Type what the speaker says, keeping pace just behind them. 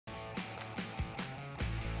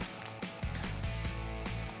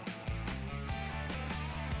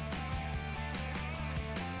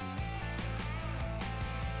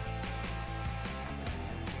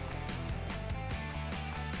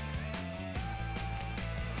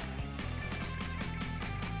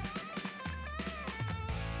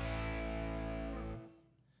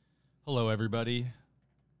Hello, everybody.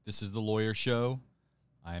 This is The Lawyer Show.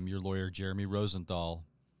 I am your lawyer, Jeremy Rosenthal.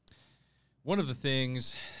 One of the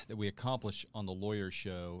things that we accomplish on The Lawyer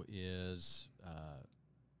Show is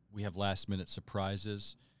we have last-minute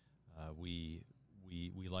surprises. We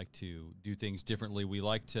like to do things differently. We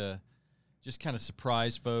like to just kind of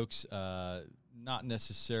surprise folks, not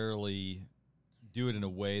necessarily do it in a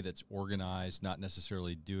way that's organized, not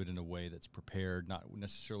necessarily do it in a way that's prepared, not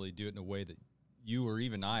necessarily do it in a way that you or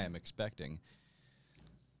even I am expecting.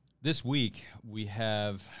 This week, we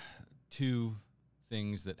have three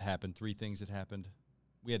things that happened.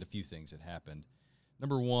 We had a few things that happened.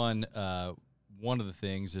 Number one of the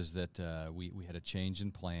things is that we had a change in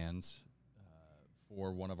plans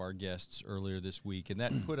for one of our guests earlier this week, and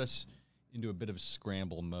that put us into a bit of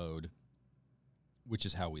scramble mode, which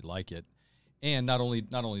is how we like it. And not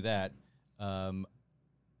only that,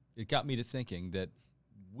 it got me to thinking that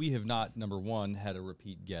we have not, number one, had a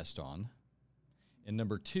repeat guest on. And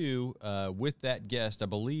number two, with that guest, I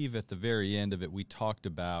believe at the very end of it, we talked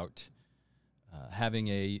about having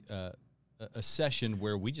a session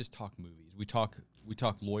where we just talk movies. We talk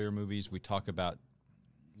lawyer movies. We talk about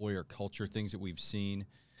lawyer culture, things that we've seen,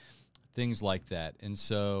 things like that. And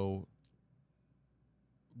so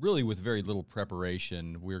really with very little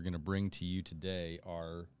preparation, we're going to bring to you today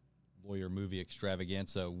our lawyer movie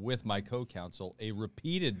extravaganza with my co-counsel, a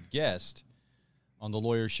repeated guest on the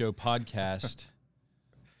Lawyer Show podcast,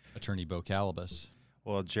 attorney Bo Kalabus.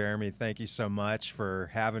 Well, Jeremy, thank you so much for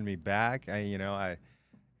having me back. I'm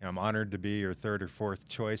honored to be your third or fourth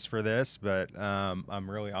choice for this, but I'm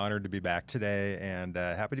really honored to be back today and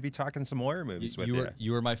happy to be talking some lawyer movies with you.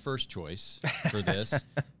 You were my first choice for this.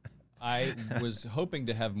 I was hoping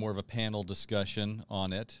to have more of a panel discussion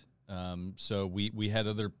on it. So we had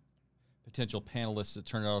other potential panelists that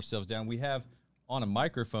turned ourselves down. We have on a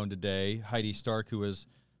microphone today Heidi Stark, who was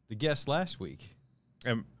the guest last week.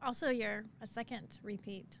 Also, you're a second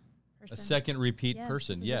repeat person. A second repeat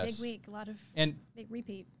person, this is yes. a big week, a lot of big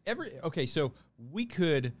repeat. So we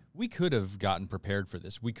could have gotten prepared for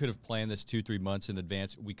this. We could have planned this 2-3 months in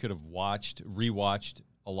advance. We could have rewatched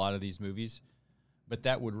a lot of these movies, but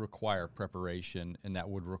that would require preparation and that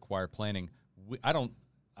would require planning.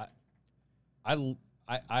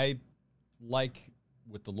 I like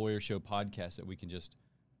with the Lawyer Show podcast that we can just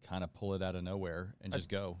kind of pull it out of nowhere and just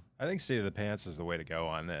go. I think seat of the pants is the way to go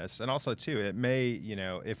on this. And also, too, it may,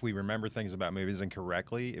 if we remember things about movies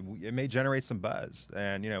incorrectly, it may generate some buzz.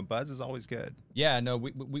 And, buzz is always good. Yeah, no,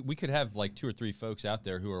 we could have like 2 or 3 folks out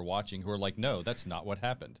there who are watching who are like, no, that's not what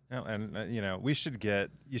happened. No, and, you should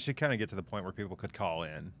kind of get to the point where people could call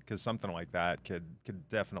in because something like that could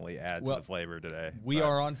definitely add to the flavor today. We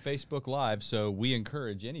are on Facebook Live, so we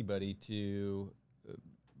encourage anybody to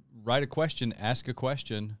write a question, ask a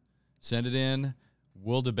question, send it in.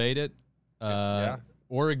 We'll debate it,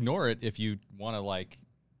 or ignore it if you want to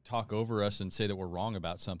talk over us and say that we're wrong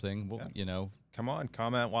about something. Well, come on,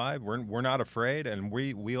 comment live. We're not afraid, and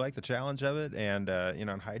we like the challenge of it. And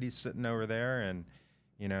and Heidi's sitting over there, and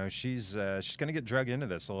she's gonna get drugged into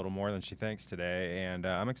this a little more than she thinks today, and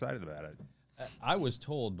I'm excited about it. I was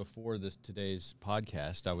told before today's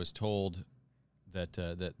podcast, I was told that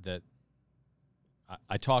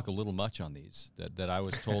I talk a little much on these. That I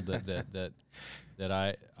was told that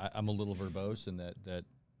I'm a little verbose and that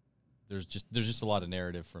there's just a lot of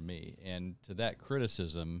narrative from me. And to that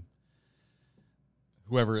criticism,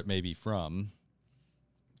 whoever it may be from,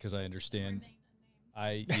 because I understand,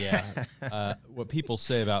 what people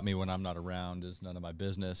say about me when I'm not around is none of my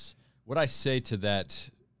business. What I say to that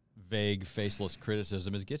vague, faceless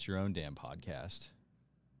criticism is get your own damn podcast.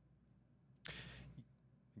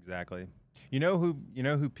 Exactly. You know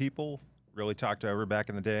who people really talked over back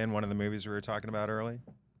in the day in one of the movies we were talking about early?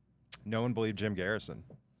 No one believed Jim Garrison.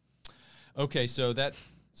 Okay, so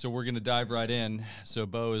we're going to dive right in. So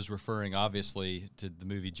Bo is referring obviously to the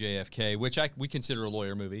movie JFK, which we consider a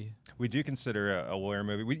lawyer movie. We do consider a lawyer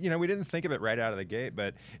movie. We didn't think of it right out of the gate,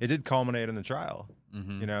 but it did culminate in the trial.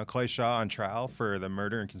 Mm-hmm. Clay Shaw on trial for the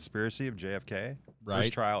murder and conspiracy of JFK. Right.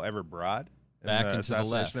 First trial ever brought. Back into the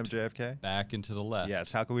left. Of JFK. Back into the left.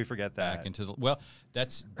 Yes. How could we forget that? Back into the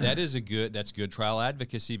that's good trial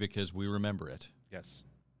advocacy because we remember it. Yes.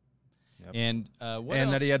 Yep. And what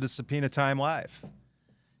else? That he had to subpoena time live.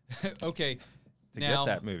 Okay. To get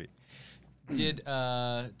that movie. Did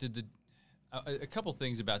a couple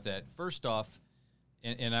things about that. First off,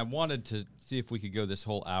 and I wanted to see if we could go this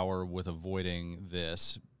whole hour with avoiding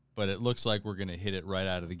this. But it looks like we're going to hit it right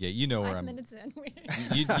out of the gate. You know where 5 minutes in.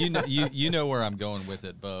 you know where I'm going with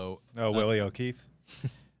it, Bo. Oh, Willie O'Keefe.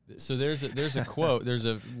 So there's a quote. There's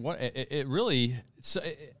a one. It really. So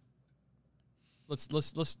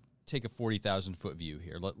let's take a 40,000-foot view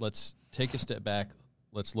here. Let's take a step back.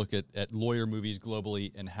 Let's look at lawyer movies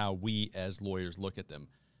globally and how we as lawyers look at them.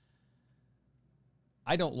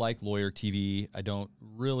 I don't like lawyer TV. I don't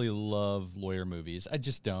really love lawyer movies. I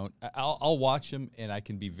just don't. I'll watch them, and I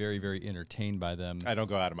can be very, very entertained by them. I don't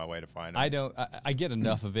go out of my way to find them. I don't. I get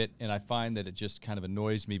enough of it, and I find that it just kind of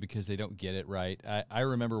annoys me because they don't get it right. I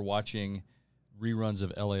remember watching reruns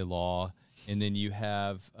of L.A. Law, and then you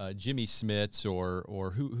have Jimmy Smits or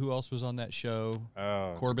who else was on that show?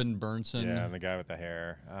 Oh, Corbin Burnson. Yeah, and the guy with the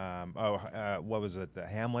hair. What was it? The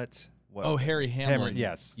Hamlet? Harry Hamlin.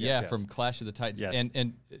 Yes. Yeah, from Clash of the Titans. Yes.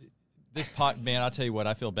 And this man, I'll tell you what,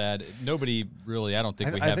 I feel bad. Nobody really, I don't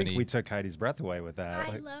think we have any. I think we took Heidi's breath away with that.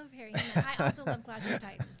 I love Harry Hamlin. I also love Clash of the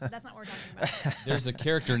Titans, but that's not what we're talking about. There's a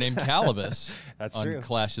character named Kalabus on true.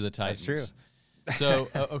 Clash of the Titans. That's true. So,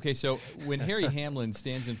 okay, so when Harry Hamlin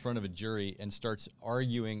stands in front of a jury and starts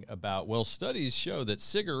arguing about, well, studies show that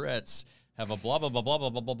cigarettes have a blah, blah, blah, blah, blah,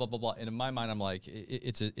 blah, blah, blah, blah, blah. And in my mind, I'm like,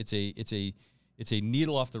 it's a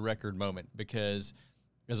needle off the record moment, because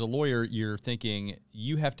as a lawyer, you're thinking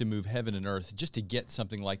you have to move heaven and earth just to get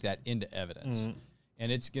something like that into evidence. Mm-hmm.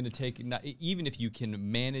 And it's going to take, even if you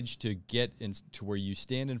can manage to get to where you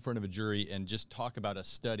stand in front of a jury and just talk about a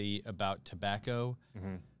study about tobacco,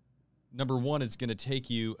 mm-hmm. Number one, it's going to take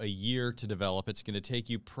you a year to develop. It's going to take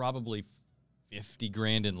you probably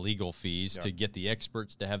 $50,000 in legal fees to get the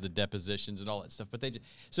experts to have the depositions and all that stuff. But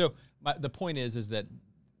the point is that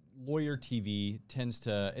lawyer TV tends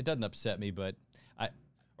to, it doesn't upset me, but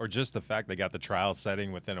or just the fact they got the trial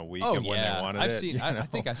setting within a week of when they wanted it. I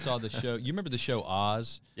think I saw the show. You remember the show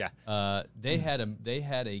Oz? Yeah. They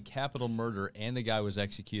had a capital murder, and the guy was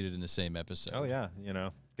executed in the same episode. Oh yeah,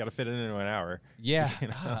 got to fit it into an hour. Yeah.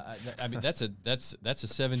 I mean that's a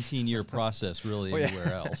 17-year process really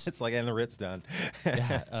anywhere else. It's like, and the writ's done.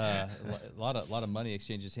 Yeah. A lot of money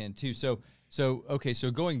exchanges hand too. So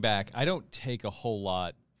going back, I don't take a whole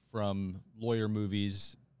lot from lawyer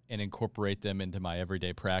movies and incorporate them into my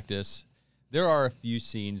everyday practice. There are a few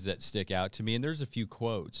scenes that stick out to me, and there's a few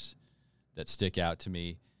quotes that stick out to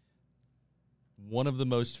me. One of the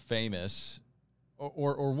most famous,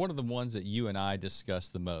 or one of the ones that you and I discuss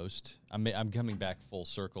the most, I'm coming back full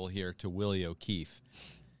circle here to Willie O'Keefe.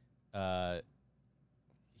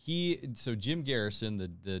 Jim Garrison,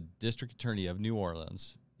 the district attorney of New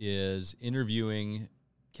Orleans, is interviewing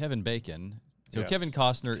Kevin Bacon. So yes. Kevin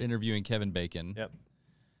Costner interviewing Kevin Bacon. Yep.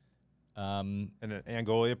 In an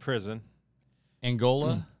Angola prison.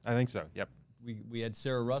 Angola? I think so, yep. We had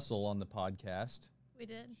Sarah Russell on the podcast. We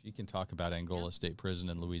did. She can talk about Angola State Prison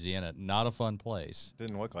in Louisiana. Not a fun place.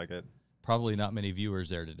 Didn't look like it. Probably not many viewers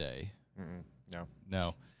there today.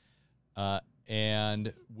 No.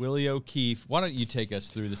 And Willie O'Keefe, why don't you take us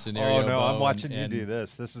through the scenario? Oh no, I'm watching you do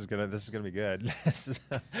this. This is gonna be good.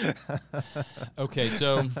 Okay,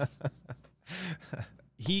 so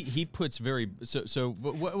he puts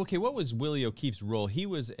what was Willie O'Keefe's role? He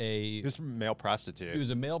was a male prostitute. He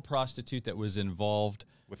was a male prostitute that was involved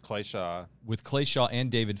with Clay Shaw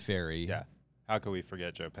and David Ferry. Yeah, how could we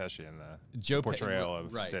forget Joe Pesci in the portrayal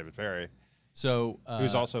of David Ferry? So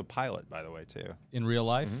who's also a pilot, by the way, too. In real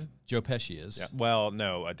life, Joe Pesci is. Yeah. Well,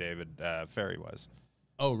 no, David Ferry was.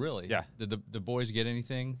 Oh, really? Yeah. Did the boys get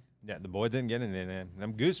anything? Yeah, the boy didn't get anything.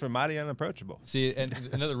 Them goose were mighty unapproachable. See, and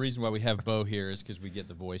another reason why we have Bo here is because we get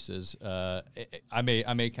the voices. I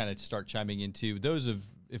may kind of start chiming into those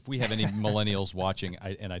if we have any millennials watching,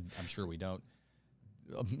 I'm sure we don't.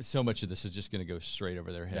 So much of this is just going to go straight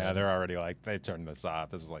over their head. Yeah, they're already like, they turned this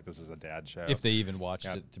off. This is a dad show. If they even watched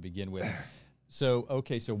it to begin with. So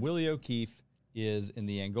Willie O'Keefe is in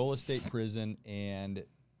the Angola State Prison, and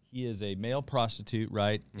he is a male prostitute,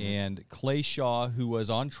 right? Mm-hmm. And Clay Shaw, who was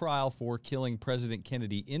on trial for killing President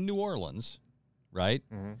Kennedy in New Orleans, right?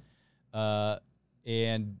 Mm-hmm.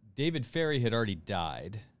 And David Ferry had already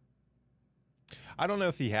died. I don't know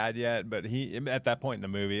if he had yet, but he at that point in the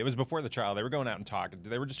movie, it was before the trial. They were going out and talking.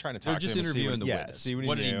 They were just trying to talk. They're just interviewing the witness. See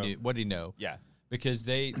what did he knew. What did he know? Yeah, because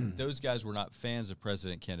those guys were not fans of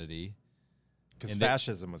President Kennedy. Because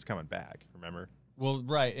fascism was coming back. Remember? Well,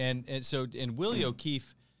 right, and Willie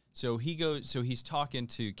O'Keefe. So he's talking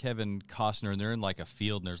to Kevin Costner, and they're in like a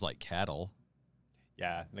field, and there's like cattle.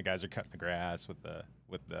 Yeah, and the guys are cutting the grass with the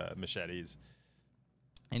machetes.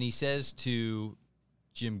 And he says to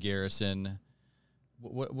Jim Garrison,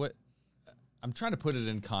 "What? I'm trying to put it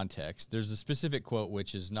in context. There's a specific quote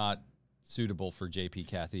which is not suitable for JP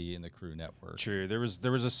Cathy and the Crew Network. True. There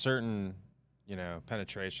was a certain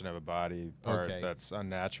penetration of a body part that's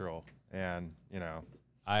unnatural, and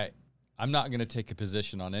I'm not going to take a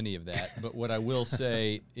position on any of that, but what I will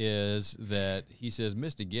say is that he says,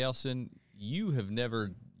 Mr. Gelson, you have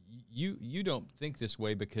never you don't think this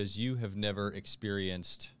way because you have never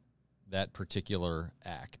experienced that particular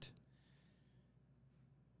act.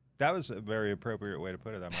 That was a very appropriate way to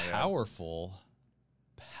put it. I might add. Powerful,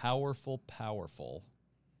 powerful, powerful.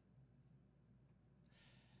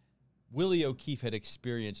 Willie O'Keefe had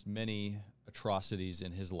experienced many atrocities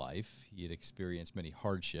in his life. He had experienced many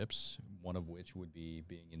hardships, one of which would be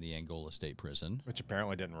being in the Angola State Prison. Which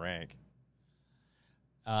apparently didn't rank.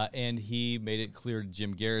 And he made it clear to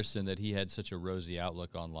Jim Garrison that he had such a rosy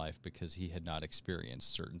outlook on life because he had not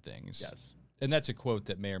experienced certain things. Yes. And that's a quote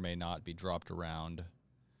that may or may not be dropped around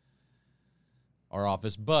our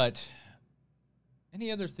office. But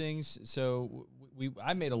any other things? So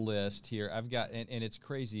I made a list here. I've got, and it's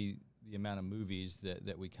crazy the amount of movies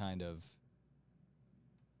that we kind of,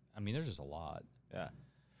 I mean, there's just a lot. Yeah.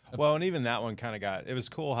 Well, and even that one kind of got, it was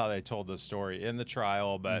cool how they told the story in the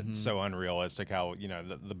trial, but so unrealistic how, you know,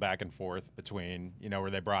 the back and forth between, you know,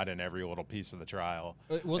 where they brought in every little piece of the trial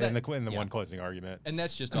in the one closing argument. And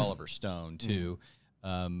that's just Oliver Stone, too,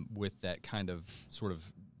 with that kind of sort of,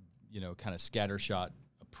 you know, kind of scattershot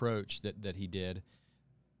approach that he did.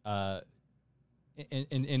 And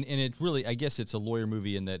it really, I guess it's a lawyer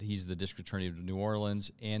movie in that he's the district attorney of New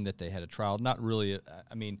Orleans and that they had a trial. Not really.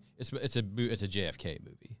 I mean, it's a JFK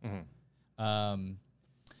movie.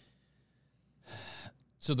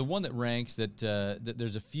 So the one that ranks that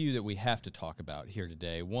there's a few that we have to talk about here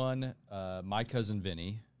today. One, My Cousin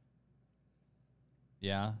Vinny.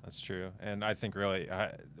 Yeah, that's true. And I think really,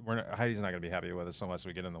 Heidi's not going to be happy with us unless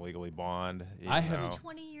we get in the Legally Blonde. It's a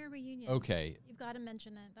 20-year reunion. Okay. You've got to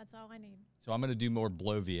mention it. That's all I need. So I'm going to do more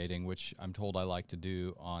bloviating, which I'm told I like to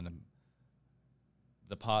do on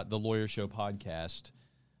the Lawyer Show podcast.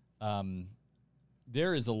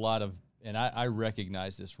 There is a lot of, and I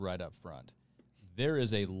recognize this right up front, there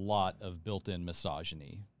is a lot of built-in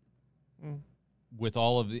misogyny. With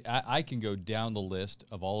all of the, I can go down the list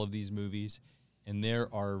of all of these movies, and there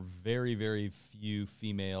are very, very few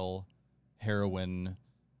female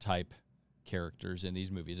heroine-type characters in these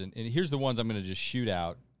movies. And here's the ones I'm going to just shoot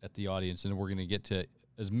out at the audience, and we're going to get to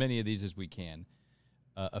as many of these as we can.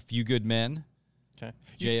 A Few Good Men. Okay.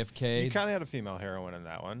 JFK. You kind of had a female heroine in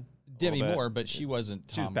that one. Demi Moore, but she wasn't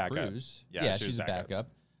Tom Cruise. Yeah, she's a backup.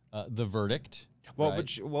 The Verdict. Well,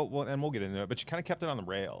 right? And we'll get into it, but she kind of kept it on the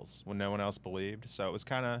rails when no one else believed. So it was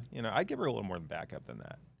kind of, you know, I'd give her a little more backup than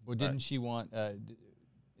that. Well, didn't she want, and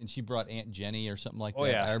she brought Aunt Jenny or something like that? Oh,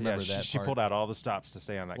 yeah. I remember that She pulled out all the stops to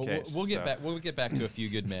stay on that case. We'll get back to A Few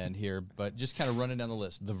Good Men here, but just kind of running down the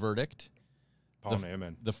list. The Verdict. Paul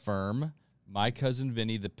Newman. The Firm. My Cousin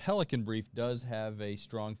Vinny. The Pelican Brief does have a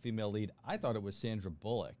strong female lead. I thought it was Sandra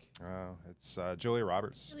Bullock. Oh, it's Julia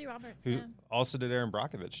Roberts. Julia Roberts, who also did Aaron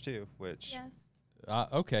Brockovich, too, which... Yes.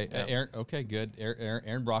 Okay, yeah. Good.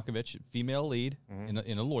 Aaron Brockovich, female lead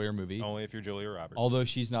in a lawyer movie. Only if you're Julia Roberts. Although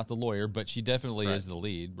she's not the lawyer, but she definitely is the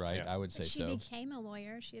lead, right? Yeah. I would say so. She became a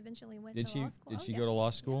lawyer. She eventually went to law school. Did she go to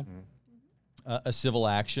law school? A Civil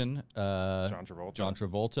Action. John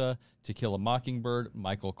Travolta. To Kill a Mockingbird.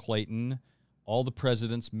 Michael Clayton. All the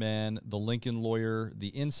President's Men. The Lincoln Lawyer.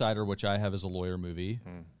 The Insider, which I have as a lawyer movie.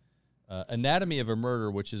 Anatomy of a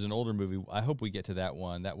Murder, which is an older movie. I hope we get to that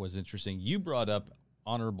one. That was interesting. You brought up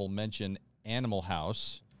honorable mention Animal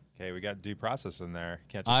House. Okay, we got Due Process in there.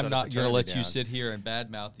 I'm not going to let you sit here and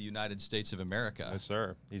badmouth the United States of America. No,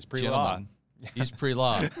 sir. He's pre-law. He's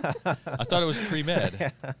pre-law. I thought it was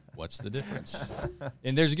pre-med. What's the difference?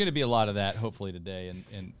 And there's going to be a lot of that, hopefully, today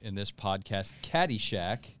in this podcast.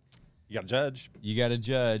 Caddyshack. You got to judge. You got to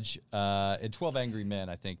judge. And 12 Angry Men,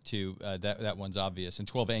 I think, too. That one's obvious. And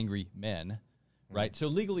 12 Angry Men, right? So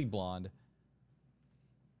Legally Blonde,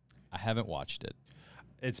 I haven't watched it.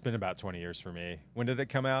 It's been about 20 years for me. When did it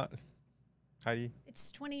come out, Heidi?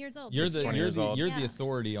 It's 20 years old. You're the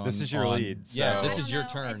authority on. This is your lead. So. Yeah, this is your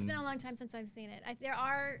turn. It's been a long time since I've seen it.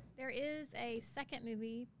 There is a second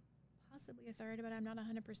movie, possibly a third, but I'm not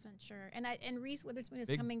 100% sure. And Reese Witherspoon is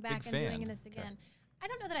coming back and doing this again. Okay. I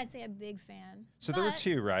don't know that I'd say a big fan. So there were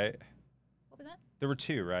two, right? What was that? There were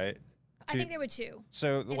two, right? I think there were two.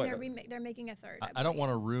 So they're making a third. I don't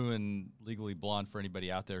want to ruin Legally Blonde for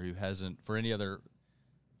anybody out there who hasn't, for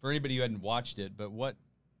anybody who hadn't watched it. But what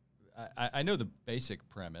I know the basic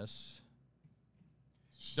premise.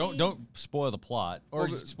 Don't spoil the plot, or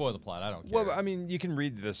spoil the plot. I don't care. Well, I mean, you can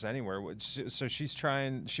read this anywhere. So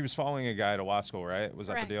she was following a guy to law school, right? Was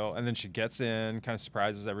that the deal? And then she gets in, kind of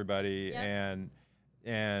surprises everybody, and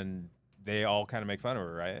they all kind of make fun of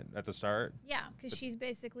her, right, at the start? Yeah, because she's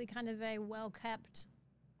basically kind of a well-kept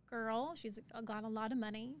girl. She's got a lot of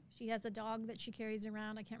money. She has a dog that she carries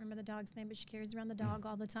around. I can't remember the dog's name, but she carries around the dog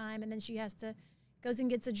all the time. And then she has to goes and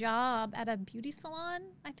gets a job at a beauty salon,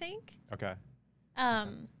 I think. Okay.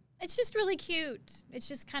 It's just really cute. It's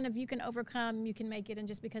just kind of, you can overcome, you can make it, and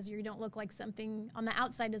just because you don't look like something on the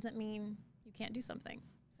outside doesn't mean you can't do something.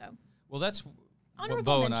 So. Well, that's what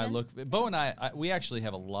Bo and I look. Bo and I, we actually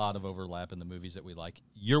have a lot of overlap in the movies that we like.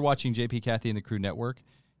 You're watching JP Kathy and the Crew Network.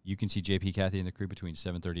 You can see JP Kathy and the Crew between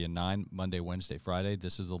 7:30 and 9, Monday, Wednesday, Friday.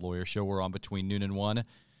 This is the Lawyer Show. We're on between noon and 1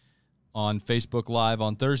 on Facebook Live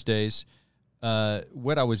on Thursdays.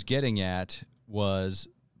 What I was getting at was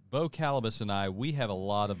Bo Kalabus and I, we have a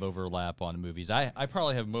lot of overlap on movies. I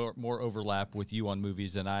probably have more overlap with you on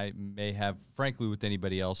movies than I may have, frankly, with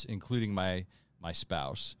anybody else, including my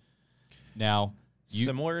spouse. Now,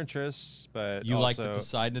 similar interests, but you also, like the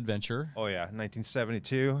Poseidon Adventure. Oh, yeah.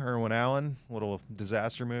 1972, Irwin Allen, little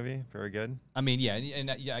disaster movie. Very good. I mean, yeah,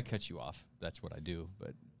 and I cut you off. That's what I do.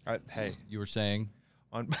 But hey. You were saying?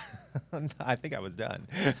 I think I was done.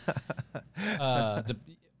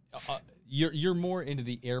 You're more into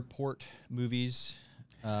the airport movies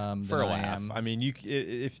for a laugh. I mean,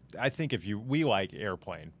 we like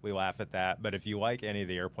Airplane, we laugh at that. But if you like any of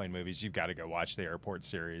the Airplane movies, you've got to go watch the Airport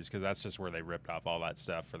series, because that's just where they ripped off all that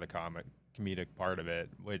stuff for the comedic part of it.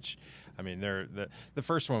 Which, I mean, the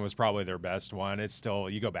first one was probably their best one. It's still,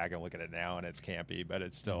 you go back and look at it now, and it's campy, but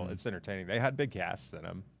it's still it's entertaining. They had big casts in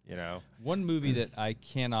them. You know, one movie that I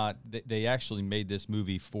cannot. They actually made this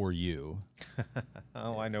movie for you.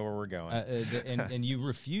 Oh, I know where we're going. And you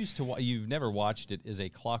refuse to. You've never watched it. Is A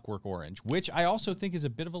Clockwork Orange, which I also think is a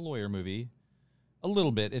bit of a lawyer movie. A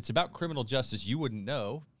little bit. It's about criminal justice. You wouldn't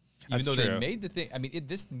know, even though they made the thing. I mean,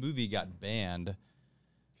 this movie got banned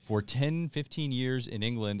for 10, 15 years in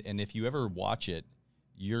England, and if you ever watch it,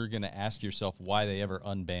 you're going to ask yourself why they ever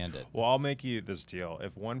unbanned it. Well, I'll make you this deal.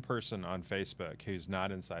 If one person on Facebook who's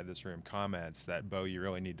not inside this room comments that, Bo, you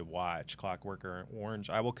really need to watch Clockwork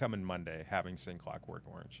Orange, I will come in Monday having seen Clockwork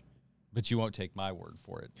Orange. But you won't take my word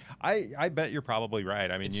for it. I bet you're probably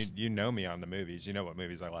right. I mean, you know me on the movies. You know what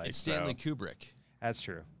movies I like. It's Stanley Kubrick. That's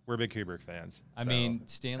true. We're big Kubrick fans. I mean,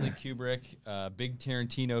 Stanley Kubrick, big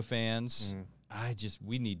Tarantino fans.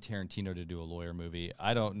 We need Tarantino to do a lawyer movie.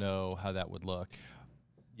 I don't know how that would look.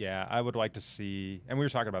 Yeah, I would like to see, and we were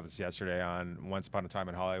talking about this yesterday on Once Upon a Time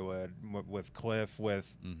in Hollywood with Cliff,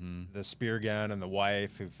 with the spear gun and the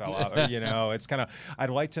wife who fell out. You know, it's kind of, I'd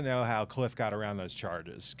like to know how Cliff got around those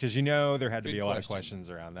charges, because there had to be a lot of questions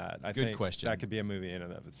around that. I think that could be a movie in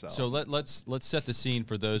and of itself. So let's set the scene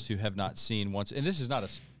for those who have not seen Once, and this is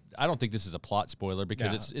not I don't think this is a plot spoiler,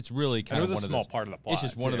 because it's really kind of one of those. It was a small part of the plot. It's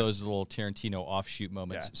just one of those little Tarantino offshoot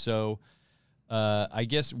moments. Yeah. So. I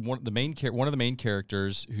guess one of the main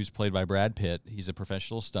characters, who's played by Brad Pitt, he's a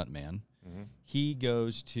professional stuntman. He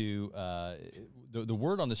goes to the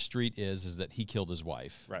word on the street is that he killed his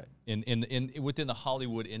wife. Right. Within the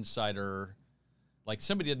Hollywood insider, like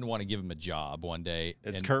somebody didn't want to give him a job one day.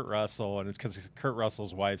 It's Kurt Russell, and it's because Kurt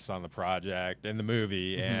Russell's wife's on the project in the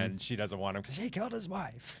movie, and she doesn't want him because he killed his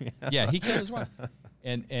wife. Yeah, he killed his wife.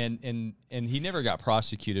 And he never got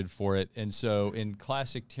prosecuted for it. And so in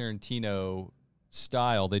classic Tarantino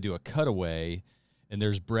style, they do a cutaway, and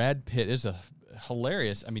there's Brad Pitt. It's a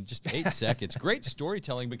hilarious, I mean, just 8 seconds. Great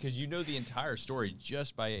storytelling, because you know the entire story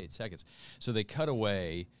just by 8 seconds. So they cut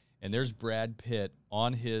away, and there's Brad Pitt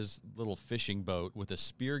on his little fishing boat with a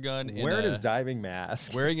spear gun. Wearing his diving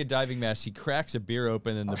mask. Wearing a diving mask. He cracks a beer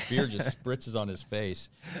open, and the beer just spritzes on his face.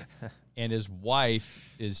 And his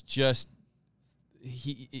wife is just...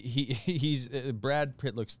 He's Brad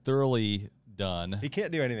Pitt looks thoroughly done. He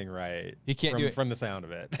can't do anything right. He can't do it from the sound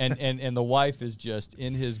of it. And the wife is just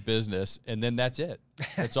in his business, and then that's it.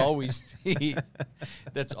 That's all we see.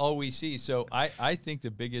 That's all we see. So I think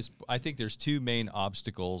there's two main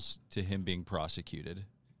obstacles to him being prosecuted.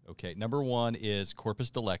 Okay, number one is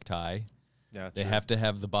corpus delicti. Yeah, they have to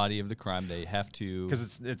have the body of the crime. They have to,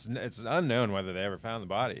 because it's unknown whether they ever found the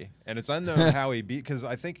body, and it's unknown how he beat. Because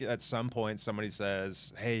I think at some point somebody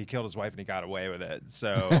says, "Hey, he killed his wife and he got away with it."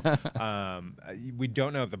 So we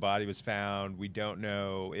don't know if the body was found. We don't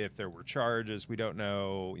know if there were charges. We don't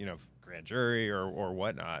know, grand jury or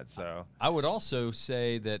whatnot. So I would also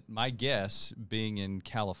say that my guess, being in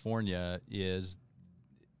California, is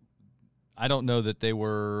I don't know that they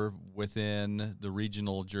were within the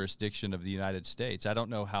regional jurisdiction of the United States. I don't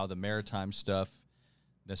know how the maritime stuff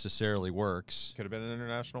necessarily works. Could have been in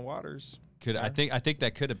international waters. I think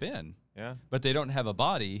that could have been. Yeah. But they don't have a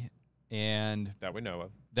body, and that we know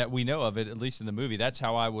of. That we know of it, at least in the movie. That's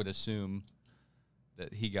how I would assume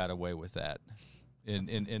that he got away with that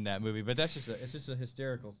in that movie. But it's just a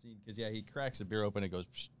hysterical scene, because he cracks a beer open and goes,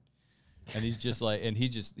 psh, and he's just like, and he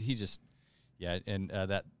just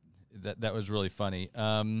that. that was really funny.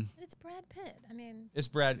 But it's Brad Pitt. I mean, it's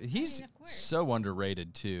Brad. He's of course. so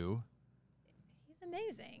underrated too. He's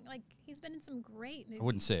amazing. Like, he's been in some great movies. I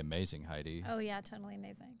wouldn't say amazing, Heidi. Oh yeah, totally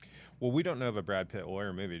amazing. Well, we don't know of a Brad Pitt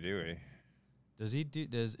lawyer movie, do we? Does he do?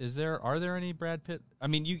 Are there any Brad Pitt? I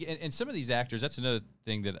mean, and some of these actors. That's another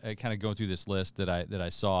thing that I kind of going through this list that I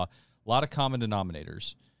saw. A lot of common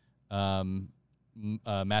denominators.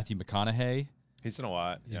 Matthew McConaughey. He's in a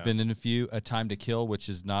lot. He's been in a few. A Time to Kill, which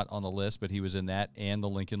is not on the list, but he was in that, and The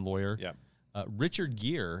Lincoln Lawyer. Yeah. Richard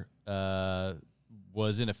Gere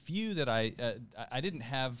was in a few that I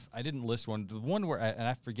didn't list one. The one where and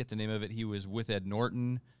I forget the name of it. He was with Ed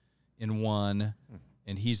Norton in one,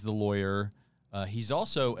 and he's the lawyer. He's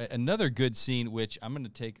also another good scene, which I'm going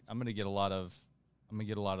to get a lot of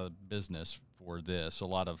business for this, a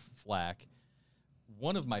lot of flack.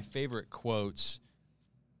 One of my favorite quotes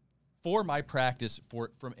for my practice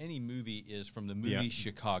from any movie is from the movie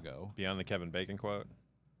Chicago. Beyond the Kevin Bacon quote.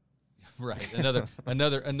 Right.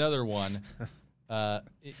 Another one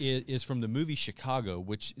is from the movie Chicago,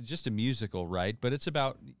 which is just a musical, right? But it's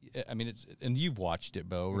about, I mean, and you've watched it,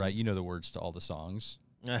 Bo, right? You know the words to all the songs.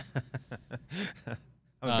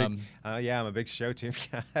 I'm a big show tune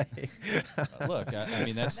guy. Look, I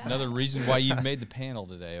mean, that's another reason why you've made the panel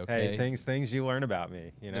today. Okay, hey, things you learn about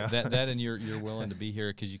me, you know. that and you're willing to be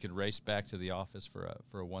here because you could race back to the office for a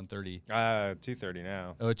 1:30. 2:30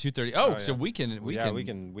 now. Oh, 2:30. Oh, so yeah. we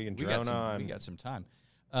can drone on. We got some time.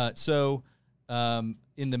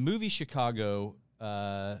 In the movie Chicago,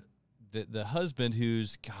 the husband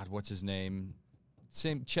who's God, what's his name?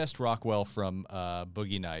 Same Chest Rockwell from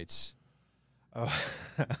Boogie Nights. Oh,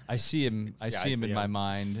 I see him. I see him in my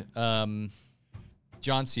mind.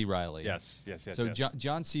 John C. Reilly. Yes. So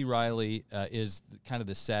John C. Reilly is kind of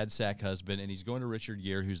the sad sack husband, and he's going to Richard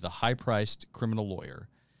Gere, who's the high-priced criminal lawyer,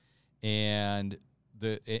 and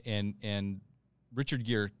Richard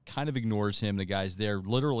Gere kind of ignores him. The guy's there,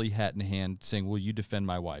 literally hat in hand, saying, "Will you defend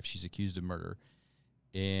my wife? She's accused of murder."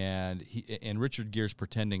 And Richard Gere's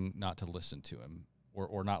pretending not to listen to him,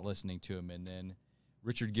 or not listening to him, and then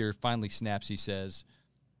Richard Gere finally snaps. He says,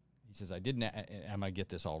 I didn't, I might get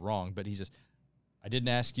this all wrong, but he says, I didn't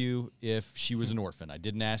ask you if she was an orphan. I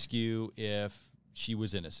didn't ask you if she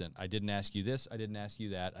was innocent. I didn't ask you this. I didn't ask you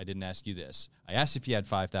that. I didn't ask you this. I asked if you had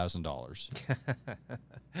 $5,000.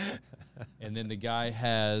 And then the guy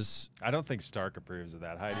has... I don't think Stark approves of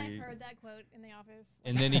that, Heidi. I've heard that quote in the office.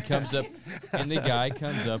 And then he comes up, and the guy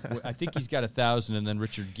comes up, I think he's got 1,000, and then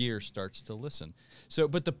Richard Gere starts to listen. So,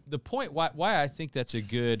 but the point, why I think that's a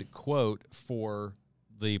good quote for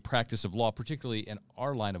the practice of law, particularly in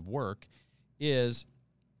our line of work, is,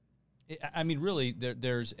 I mean, really,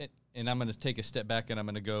 there's... And I'm going to take a step back, and I'm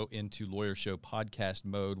going to go into Lawyer Show podcast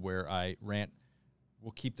mode where I rant.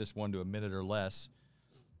 We'll keep this one to a minute or less.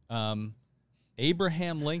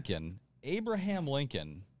 Abraham Lincoln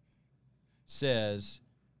says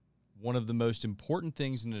one of the most important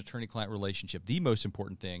things in an attorney-client relationship, the most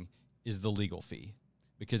important thing, is the legal fee,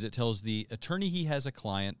 because it tells the attorney he has a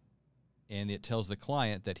client, and it tells the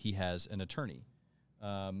client that he has an attorney.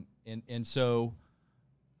 And so,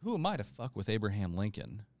 who am I to fuck with Abraham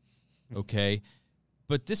Lincoln? Okay,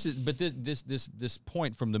 but this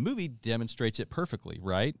point from the movie demonstrates it perfectly,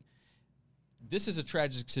 right? This is a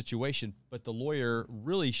tragic situation, but the lawyer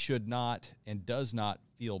really should not and does not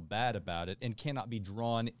feel bad about it and cannot be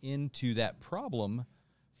drawn into that problem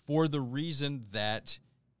for the reason that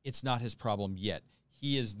it's not his problem yet.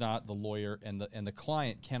 He is not the lawyer, and the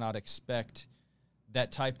client cannot expect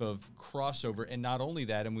that type of crossover. And not only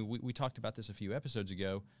that, and we talked about this a few episodes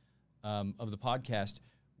ago of the podcast,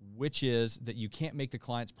 which is that you can't make the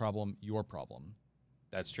client's problem your problem.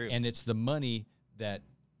 That's true. And it's the money that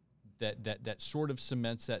sort of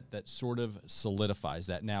cements that sort of solidifies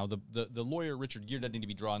that. Now, the lawyer, Richard Gere, doesn't need to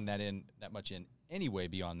be drawing that much in anyway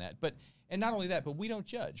beyond that. And not only that, but we don't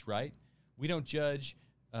judge, right? We don't judge.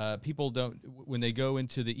 People don't, when they go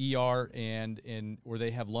into the ER or they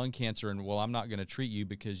have lung cancer and, well, I'm not going to treat you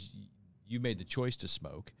because you made the choice to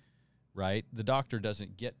smoke, right? The doctor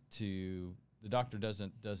doesn't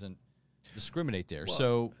discriminate there. Well,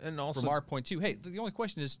 so and also, from our point too, hey, the only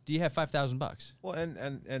question is, do you have $5,000? Well,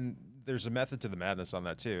 and there's a method to the madness on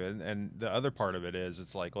that too. And the other part of it is,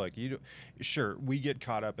 it's like sure, we get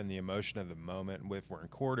caught up in the emotion of the moment if we're in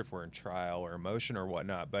court, if we're in trial, or emotion or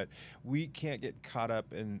whatnot, but we can't get caught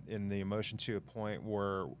up in the emotion to a point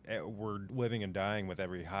where we're living and dying with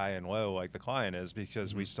every high and low like the client is,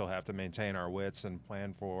 because we still have to maintain our wits and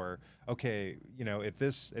plan for, okay, if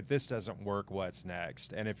this doesn't work, what's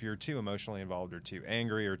next? And if you're too emotionally involved or too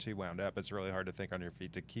angry or too wound up, it's really hard to think on your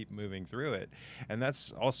feet to keep moving through it. And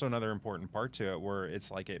that's also another important part to it, where it's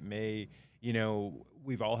like it may, you know,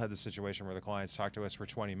 we've all had the situation where the clients talk to us for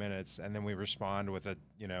 20 minutes and then we respond with a,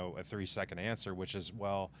 you know, a 3-second answer, which is,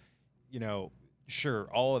 well, you know, sure,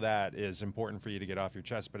 all of that is important for you to get off your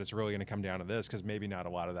chest, but it's really going to come down to this, because maybe not a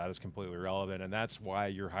lot of that is completely relevant. And that's why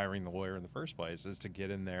you're hiring the lawyer in the first place, is to get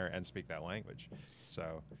in there and speak that language.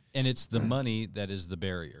 So, and it's the money that is the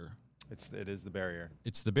barrier. It is the barrier.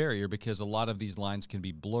 It's the barrier because a lot of these lines can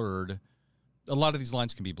be blurred.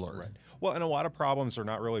 Right. Well, and a lot of problems are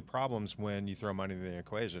not really problems when you throw money in the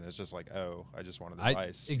equation. It's just like, oh, I just wanted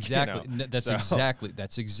advice. Exactly. You know?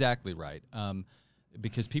 That's exactly right.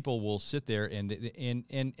 Because people will sit there and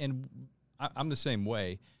I'm the same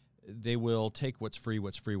way. They will take what's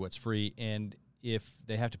free, and if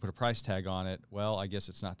they have to put a price tag on it, well, I guess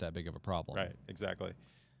it's not that big of a problem. Right, exactly.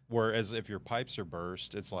 Whereas if your pipes are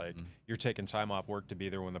burst, it's like you're taking time off work to be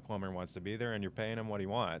there when the plumber wants to be there, and you're paying him what he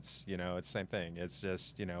wants. You know, it's the same thing. It's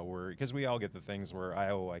just, you know, because we all get the things where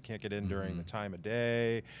I can't get in during the time of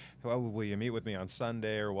day. Oh, will you meet with me on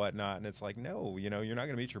Sunday or whatnot? And it's like, no, you know, you're not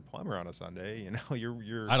going to meet your plumber on a Sunday. You know,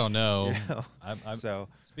 you're. I don't know. You know? So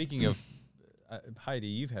speaking of. Heidi,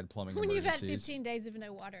 you've had plumbing when emergencies. You've had 15 days of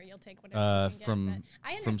no water, you'll take whatever you can get.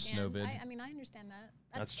 I understand. From Snowvid. I mean, I understand that.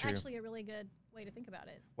 That's true. actually a really good way to think about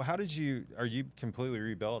it. Well, are you completely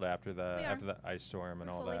rebuilt after the ice storm and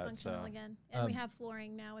all fully that? Functional again, and we have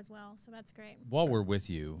flooring now as well, so that's great. While we're with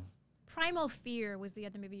you, Primal Fear was the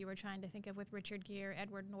other movie you were trying to think of with Richard Gere,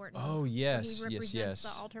 Edward Norton. Oh, yes, he represents yes.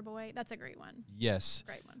 the altar boy. That's a great one. Yes.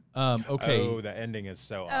 Great one. Okay. Oh, the ending is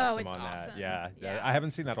so awesome it's on awesome. that. Yeah. I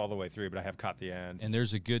haven't seen that all the way through, but I have caught the end. And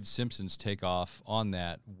there's a good Simpsons takeoff on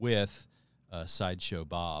that with Sideshow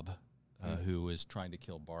Bob, who is trying to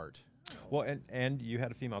kill Bart. Well, and you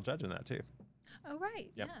had a female judge in that too. Oh,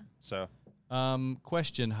 right. Yep. Yeah. So,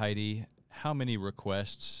 question, Heidi, how many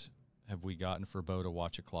requests have we gotten for Bo to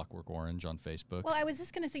watch A Clockwork Orange on Facebook? Well, I was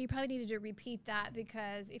just going to say you probably needed to repeat that,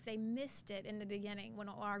 because if they missed it in the beginning when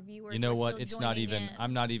our viewers, you know were what? still It's not joining even. in.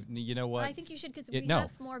 I'm not even. You know what? Well, I think you should, because we have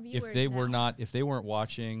more viewers. If they now. were not, if they weren't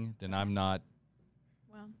watching, then I'm not.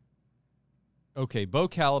 Well. Okay, Bo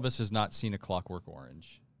Kalabus has not seen A Clockwork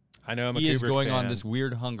Orange. I know he is going fan. on this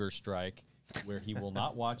weird hunger strike where he will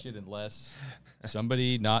not watch it unless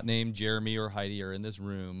somebody not named Jeremy or Heidi are in this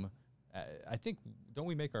room. I think, don't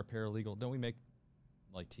we make our paralegal? Don't we make,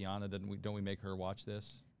 like Tiana? Don't we make her watch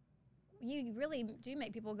this? You really do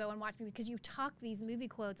make people go and watch me, because you talk these movie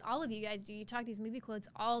quotes. All of you guys do. You talk these movie quotes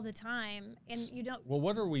all the time, and you don't. Well,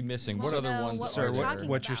 what are we missing? What other ones?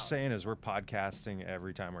 What you're saying is we're podcasting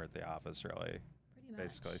every time we're at the office, really.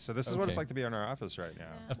 Basically. So this is what it's like to be in our office right now.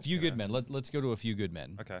 Yeah. A Few Good Men. Let's go to A Few Good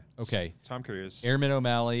Men. Okay. Tom Cruise. Airman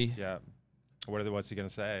O'Malley. Yeah. What's he going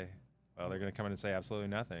to say? Well, they're going to come in and say absolutely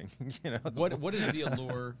nothing. You know. What is the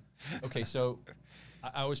allure? Okay, so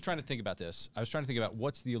I was trying to think about this. I was trying to think about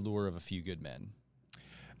what's the allure of A Few Good Men.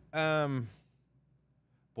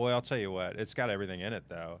 Boy, I'll tell you what. It's got everything in it,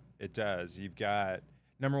 though. It does. You've got,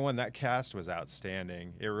 number one, that cast was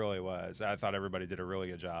outstanding. It really was. I thought everybody did a really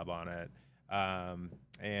good job on it.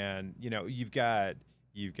 And you know, you've got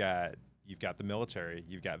the military,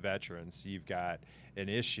 you've got veterans, you've got an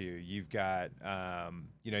issue, you've got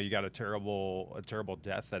you know, you got a terrible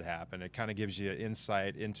death that happened. It kind of gives you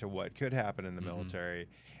insight into what could happen in the military.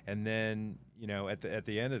 And then, you know, at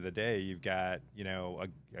the end of the day, you've got, you know,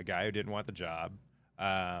 a guy who didn't want the job,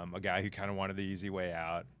 a guy who kind of wanted the easy way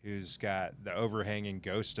out, who's got the overhanging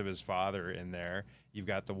ghost of his father in there. You've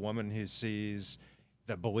got the woman who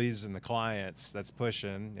that believes in the clients, that's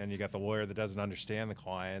pushing, and you got the lawyer that doesn't understand the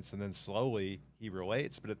clients, and then slowly he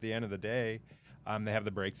relates. But at the end of the day, they have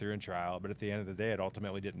the breakthrough in trial. But at the end of the day, it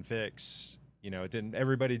ultimately didn't fix. You know,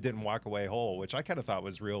 everybody didn't walk away whole, which I kind of thought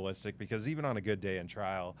was realistic, because even on a good day in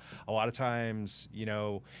trial, a lot of times, you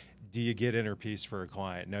know, do you get inner peace for a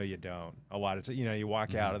client? No, you don't. A lot of you know, you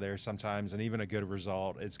walk out of there sometimes, and even a good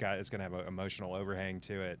result, it's going to have an emotional overhang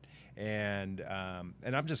to it. And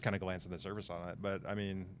I'm just kind of glancing the surface on it, but I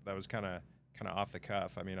mean, that was kind of off the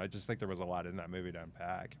cuff. I mean, I just think there was a lot in that movie to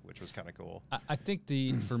unpack, which was kind of cool. I think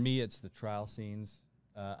for me, it's the trial scenes.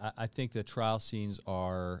 I think the trial scenes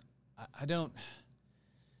are.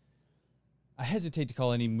 I hesitate to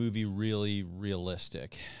call any movie really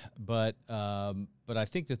realistic, but I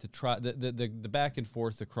think that the back and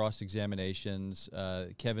forth, the cross examinations,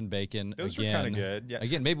 Kevin Bacon, those again, were kind of good. Yeah.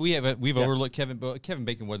 Again, maybe we've overlooked Kevin. But Kevin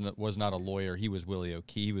Bacon was not a lawyer; he was Willie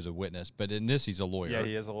O'Kee. He was a witness, but in this, he's a lawyer. Yeah,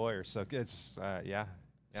 he is a lawyer. So it's yeah.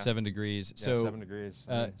 7 Degrees. Yeah, so 7 Degrees.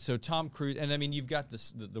 So Tom Cruise, and I mean, you've got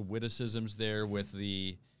the witticisms there with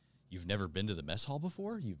the. You've never been to the mess hall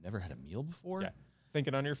before? You've never had a meal before? Yeah.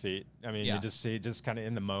 thinking on your feet. I mean, Yeah. you just see just kind of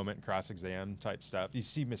in the moment cross-exam type stuff. You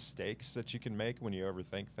see mistakes that you can make when you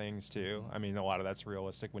overthink things too. I mean, a lot of that's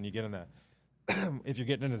realistic. When you get in the if you're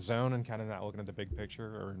getting in a zone and kind of not looking at the big picture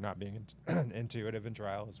or not being intuitive in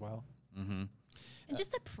trial as well. And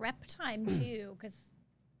just the prep time too, because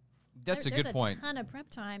that's a good point. There's a ton of prep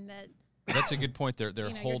time that. That's a good point. They're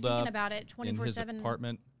holed you're up about it 24/7 in his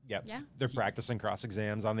apartment. Yep. Yeah. They're practicing cross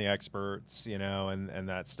exams on the experts, you know, and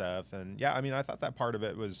that stuff. And yeah, I mean, I thought that part of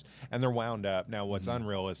it was, and they're wound up. Now, what's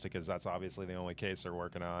unrealistic is that's obviously the only case they're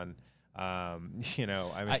working on. You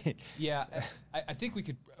know, I mean, I think we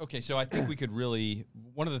could. Okay, so I think we could really.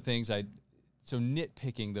 One of the things so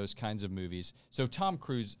nitpicking those kinds of movies. So Tom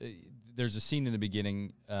Cruise, there's a scene in the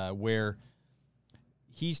beginning where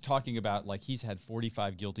he's talking about like he's had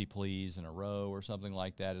 45 guilty pleas in a row or something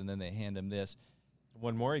like that, and then they hand him this.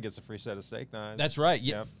 One more, he gets a free set of steak knives. That's right.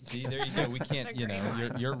 Yeah. Yep. See, there you go. We can't, you know,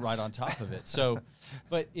 you're right on top of it. So,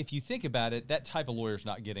 but if you think about it, that type of lawyer's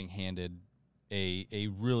not getting handed a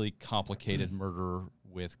really complicated murder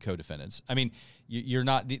with co-defendants. I mean, you're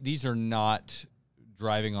not. These are not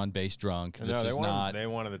driving on base drunk. This is not. They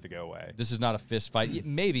wanted it to go away. This is not a fist fight.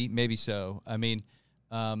 Maybe so. I mean,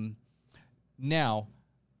 now,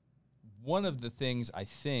 one of the things I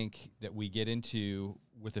think that we get into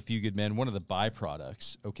with A Few Good Men, one of the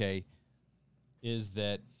byproducts, okay, is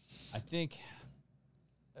that I think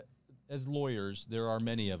as lawyers, there are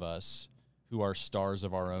many of us who are stars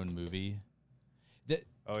of our own movie. That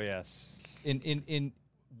oh yes. In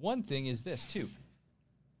one thing is this too.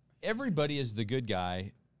 Everybody is the good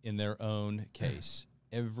guy in their own case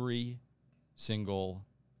every single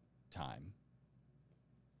time.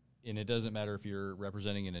 And it doesn't matter if you're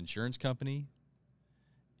representing an insurance company,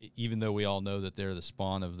 even though we all know that they're the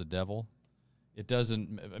spawn of the devil. It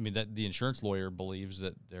doesn't, I mean, that the insurance lawyer believes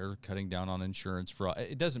that they're cutting down on insurance fraud.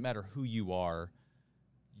 It doesn't matter who you are.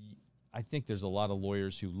 I think there's a lot of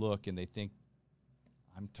lawyers who look and they think,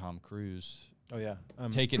 I'm Tom Cruise. Oh, yeah.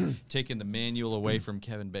 Taking the manual away from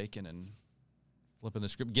Kevin Bacon and flipping the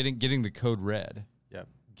script, getting the code red. Yeah,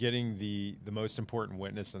 getting the most important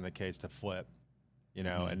witness in the case to flip, you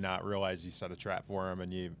know, and not realize you set a trap for him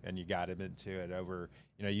and you got him into it over,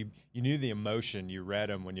 you know, you knew the emotion, you read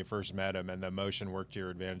him when you first met him, and the emotion worked to your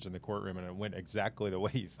advantage in the courtroom, and it went exactly the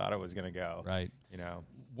way you thought it was going to go. Right. You know,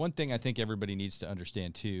 one thing I think everybody needs to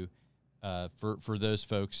understand too, for those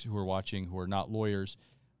folks who are watching who are not lawyers,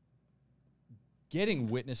 getting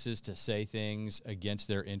witnesses to say things against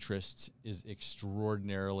their interests is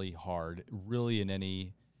extraordinarily hard, really in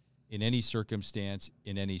any circumstance,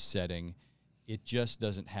 in any setting. It just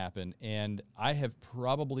doesn't happen. And I have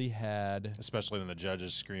probably had... Especially when the judge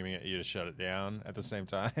is screaming at you to shut it down at the same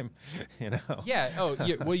time, you know? Yeah,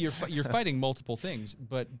 well, you're fighting multiple things,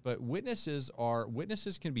 but witnesses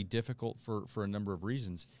can be difficult for a number of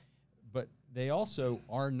reasons. But they also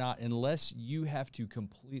are not, unless you have to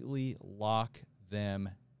completely lock them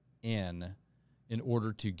in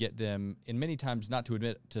order to get them, and many times not to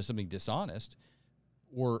admit to something dishonest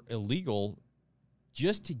or illegal,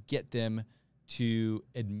 just to get them to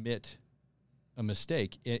admit a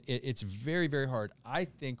mistake. It's very, very hard. I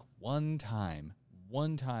think one time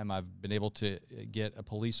I've been able to get a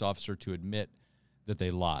police officer to admit that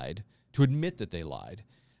they lied,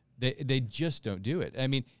 They just don't do it. I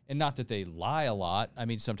mean, and not that they lie a lot. I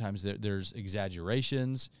mean, sometimes there's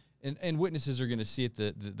exaggerations, and witnesses are going to see it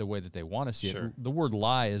the way that they want to see it. The word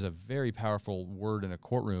lie is a very powerful word in a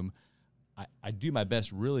courtroom. I do my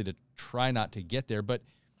best really to try not to get there, but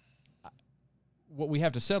what we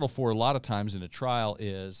have to settle for a lot of times in a trial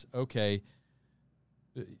is, okay,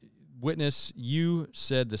 witness, you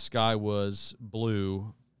said the sky was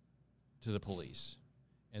blue to the police.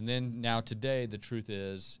 And then now today, the truth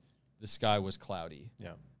is the sky was cloudy.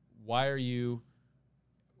 Yeah. Why are you...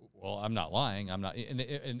 Well, I'm not lying. I'm not,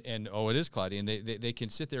 and oh, it is cloudy, and they can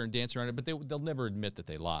sit there and dance around it, but they'll never admit that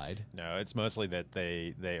they lied. No, it's mostly that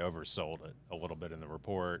they oversold it a little bit in the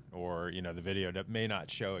report, or you know, the video that may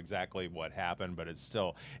not show exactly what happened, but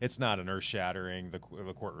it's not an earth-shattering, the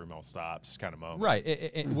courtroom all stops kind of moment.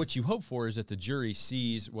 Right, and what you hope for is that the jury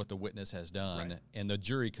sees what the witness has done, right, and the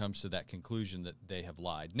jury comes to that conclusion that they have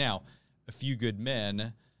lied. Now, A Few Good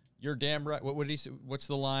Men, you're damn right. What did he say? What's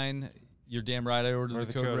the line? You're damn right I ordered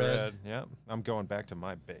the code red. Yeah, I'm going back to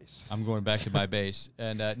my base. I'm going back to my base.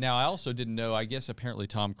 And now I also didn't know, I guess apparently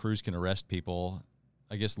Tom Cruise can arrest people.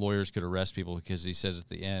 I guess lawyers could arrest people because he says at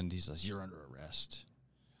the end, he says, you're under arrest.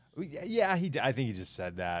 Yeah, I think he just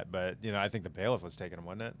said that. But, you know, I think the bailiff was taking him,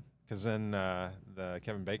 wasn't it? Because then the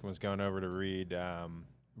Kevin Bacon was going over to read him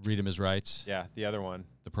his rights. Yeah, the other one.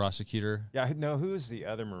 The prosecutor. Yeah, no, who's the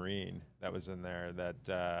other Marine that was in there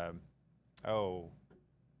that,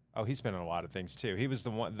 Oh, he's been in a lot of things too. He was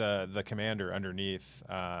the commander underneath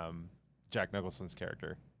Jack Nicholson's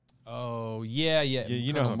character. Oh yeah.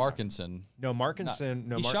 You know Markinson. No,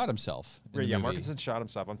 Markinson. He shot himself. Yeah, Markinson shot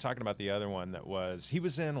himself. I'm talking about the other one he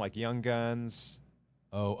was in like Young Guns.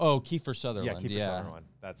 Oh, Kiefer Sutherland. Yeah, Kiefer Sutherland.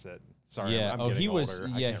 That's it. Sorry, yeah. I'm he older. was.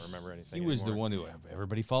 Yeah, I can't remember anything. He was anymore. the one who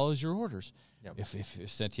everybody follows your orders. Yep.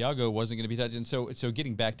 If Santiago wasn't going to be touched, and so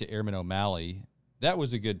getting back to Airman O'Malley, that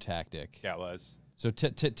was a good tactic. Yeah, it was. So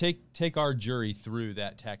take our jury through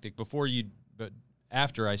that tactic but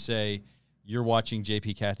after I say you're watching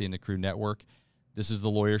JP Kathy and the Crew Network. This is the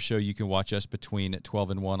Lawyer Show. You can watch us between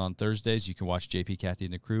 12 and 1 on Thursdays. You can watch JP Kathy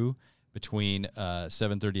and the Crew between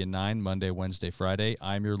 7:30 and 9, Monday, Wednesday, Friday.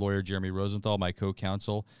 I'm your lawyer, Jeremy Rosenthal. My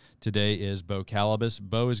co-counsel today is Bo Kalabus.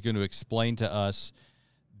 Bo is going to explain to us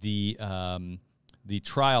the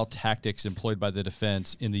trial tactics employed by the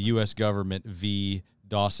defense in the U.S. government v.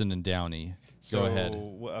 Dawson and Downey. Go ahead.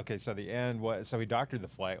 Okay, so the end. So he doctored the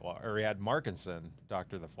flight log, or he had Markinson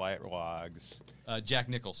doctor the flight logs. Jack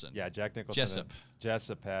Nicholson. Yeah, Jack Nicholson. Jessup.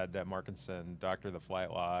 Jessup had Markinson doctor the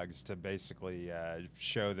flight logs to basically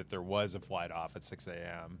show that there was a flight off at 6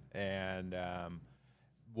 a.m. And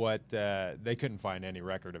they couldn't find any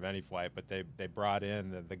record of any flight, but they brought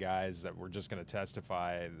in the guys that were just going to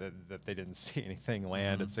testify that they didn't see anything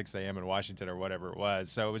land at 6 a.m. in Washington or whatever it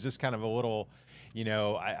was. So it was just kind of a little,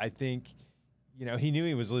 I think. He knew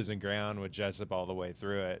he was losing ground with Jessup all the way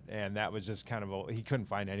through it, and that was just kind of he couldn't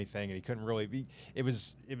find anything, and he couldn't really be. It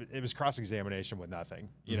was cross-examination with nothing,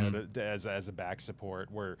 as a back support.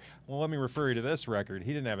 Where, well, let me refer you to this record.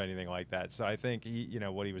 He didn't have anything like that, so I think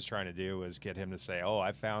what he was trying to do was get him to say, "Oh,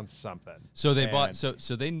 I found something." So they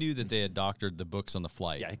so they knew that they had doctored the books on the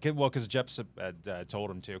flight. Yeah, because Jessup had told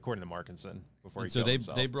him to, according to Markinson, before he killed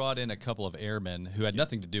himself. They brought in a couple of airmen who had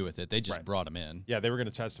nothing to do with it. They just brought them in. Yeah, they were going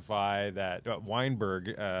to testify that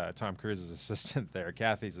Weinberg, Tom Cruise's assistant there,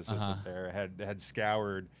 Kathy's assistant there, had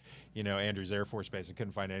scoured, Andrews Air Force Base and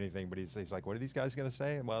couldn't find anything. But he's like, what are these guys going to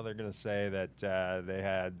say? Well, they're going to say that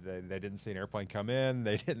they didn't see an airplane come in.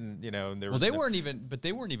 They didn't, they weren't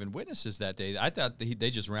even witnesses that day. I thought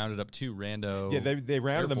they just rounded up two rando. Yeah, they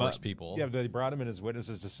rounded them up. People. Yeah, they brought them in as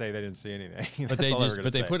witnesses to say they didn't see anything. But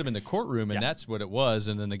they put them in the courtroom, and that's what it was.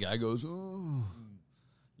 And then the guy goes, oh.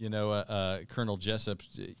 Colonel Jessup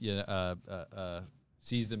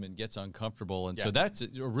sees them and gets uncomfortable. And so that's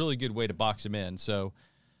a really good way to box him in. So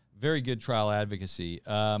very good trial advocacy.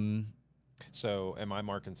 So am I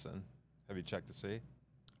Markinson? Have you checked to see?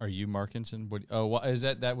 Are you Markinson? Is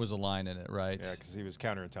that was a line in it, right? Yeah, because he was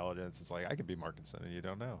counterintelligence. It's like, I could be Markinson, and you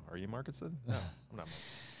don't know. Are you Markinson? No, I'm not.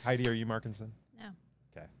 Heidi, are you Markinson? No.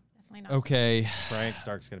 Okay. Definitely not. Okay. Frank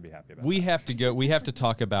Stark's going to be happy about that. We have to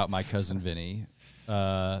talk about My Cousin Vinny.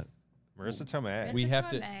 Marissa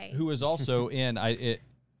Tomei. Who was also in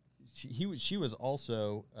she was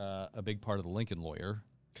also a big part of the Lincoln Lawyer.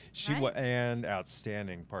 She was an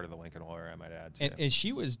outstanding part of the Lincoln Lawyer, I might add. Too. And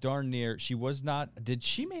she was darn near. She was not.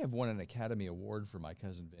 She may have won an Academy Award for My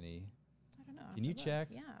Cousin Vinny. I don't know. Can you check?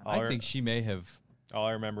 Yeah. I think she may have. All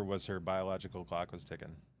I remember was her biological clock was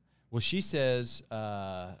ticking. Well, she says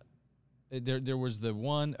there was the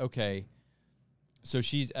one. Okay, so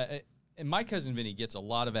she's and My Cousin Vinny gets a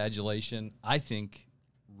lot of adulation. I think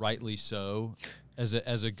rightly so. As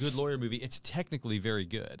a good lawyer movie, it's technically very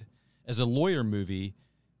good. As a lawyer movie,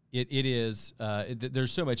 it is.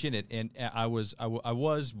 There's so much in it, and I was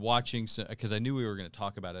watching because I knew we were going to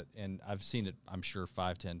talk about it, and I've seen it, I'm sure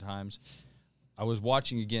 5-10 times. I was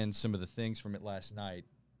watching again some of the things from it last night,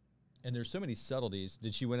 and there's so many subtleties.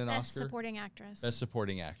 Did she win an Oscar? Best Supporting Actress. Best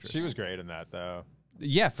Supporting Actress. She was great in that, though.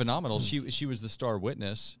 Yeah, phenomenal. She was the star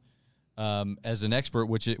witness as an expert,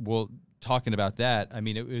 talking about that, I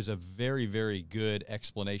mean, it was a very, very good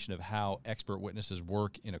explanation of how expert witnesses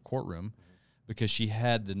work in a courtroom, because she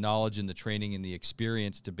had the knowledge and the training and the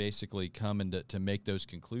experience to basically come and to make those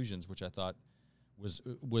conclusions, which I thought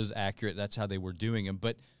was accurate. That's how they were doing them.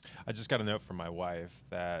 But I just got a note from my wife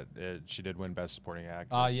that she did win Best Supporting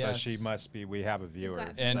Actress. Yes. So she must be. We have a viewer.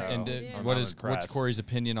 What's Corey's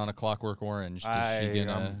opinion on A Clockwork Orange?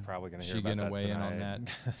 I'm probably going to hear about that weigh tonight. in on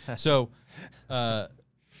that. So,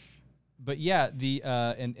 but yeah,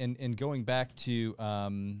 and going back to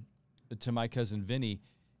My Cousin Vinny,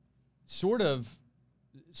 sort of.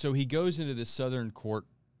 So he goes into the Southern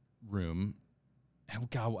courtroom. Oh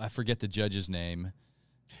God, I forget the judge's name.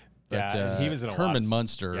 But, yeah, he was in Herman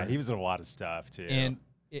Munster. Yeah, he was in a lot of stuff too. And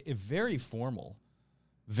very formal,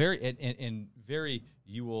 very.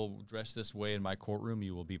 You will dress this way in my courtroom.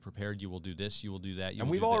 You will be prepared. You will do this. You will do that. And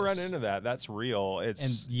we've all run into that. That's real. It's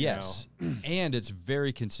and yes, and it's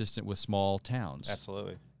very consistent with small towns.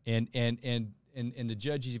 Absolutely. And and the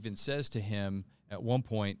judge even says to him at one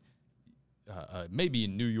point, maybe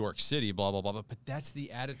in New York City, blah, blah, blah, blah. But that's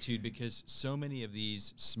the attitude, because so many of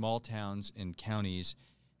these small towns and counties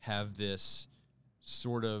have this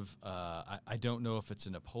sort of, I don't know if it's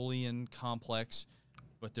a Napoleon complex,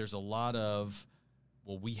 but there's a lot of,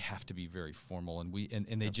 well, we have to be very formal, and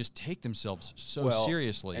they just take themselves so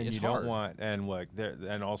seriously. And it's you hard. don't want, and look,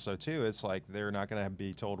 and also too, it's like they're not going to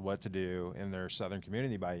be told what to do in their southern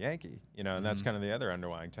community by a Yankee, and that's kind of the other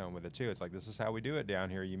underlying tone with it too. It's like, this is how we do it down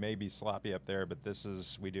here. You may be sloppy up there, but this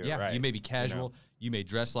is, we do it right. You may be casual. You may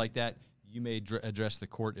dress like that. You may address the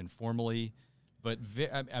court informally. But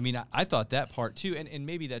I mean, I thought that part too, and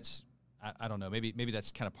maybe that's, I don't know, maybe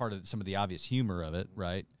that's kind of part of some of the obvious humor of it,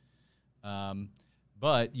 right?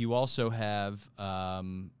 But you also have,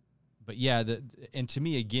 but yeah, and to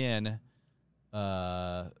me again,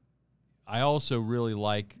 I also really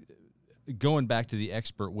like going back to the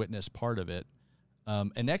expert witness part of it.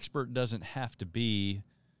 An expert doesn't have to be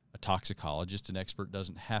a toxicologist. An expert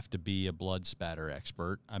doesn't have to be a blood spatter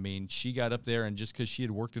expert. I mean, she got up there, and just because she had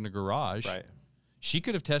worked in a garage, Right. she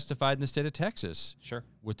could have testified in the state of Texas. Sure.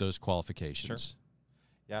 With those qualifications. Sure.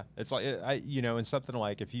 Yeah, it's like, in something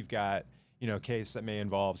like, if you've got, a case that may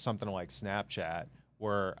involve something like Snapchat,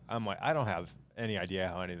 where I'm like, I don't have any idea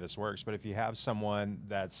how any of this works, but if you have someone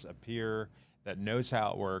that's a peer that knows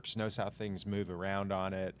how it works, knows how things move around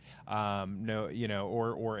on it,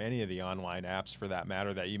 or any of the online apps for that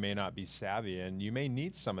matter that you may not be savvy in, you may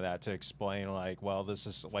need some of that to explain, like, well, this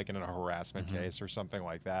is like in a harassment case or something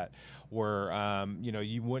like that, where,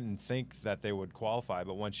 you wouldn't think that they would qualify,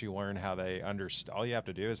 but once you learn how they understand, all you have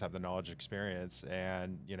to do is have the knowledge, experience,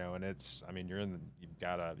 and, and it's, I mean, you've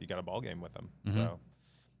got a ball game with them. So.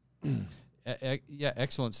 Yeah,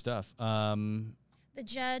 excellent stuff. The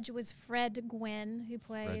judge was Fred Gwynn, who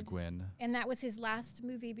played. Fred Gwynn. And that was his last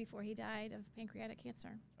movie before he died of pancreatic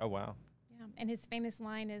cancer. Oh, wow. Yeah. And his famous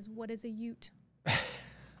line is, "What is a Ute?"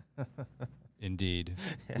 Indeed.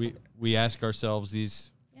 We ask ourselves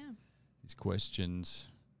these questions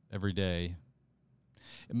every day.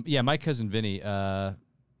 Yeah, my cousin Vinny, I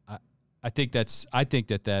think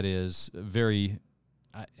that is very,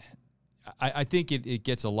 I think it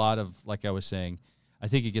gets a lot of, like I was saying, I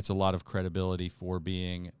think it gets a lot of credibility for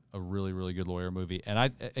being a really, really good lawyer movie. And I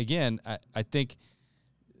think,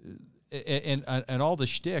 and all the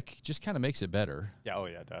shtick just kind of makes it better. Yeah. Oh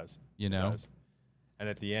yeah, it does. It does. And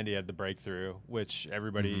at the end, he had the breakthrough, which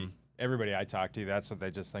everybody I talk to, that's what they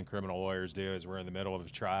just think criminal lawyers do, is we're in the middle of a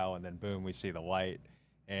trial and then boom, we see the light.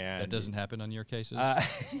 And that doesn't happen on your cases?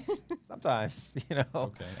 Sometimes,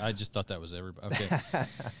 Okay. I just thought that was everybody. Okay.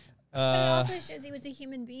 But it also shows he was a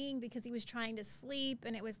human being, because he was trying to sleep,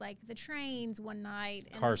 and it was like the trains one night,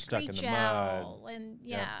 and car the stuck in the screech owl, mud, and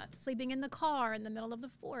sleeping in the car in the middle of the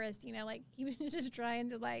forest. Like he was just trying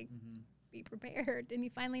to be prepared, and he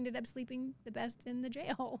finally ended up sleeping the best in the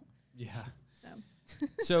jail. Yeah.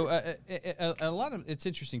 So a lot of, it's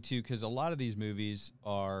interesting too, because a lot of these movies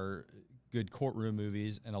are good courtroom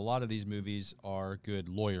movies, and a lot of these movies are good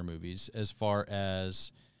lawyer movies, as far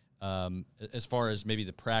as maybe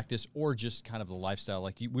the practice or just kind of the lifestyle.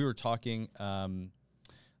 Like we were talking,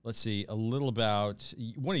 let's see, a little about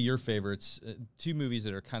one of your favorites, two movies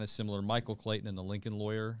that are kind of similar, Michael Clayton and The Lincoln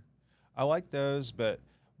Lawyer. I like those, but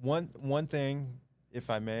one thing, if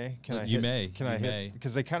I may, can I hit?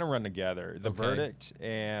 Because they kind of run together, The Verdict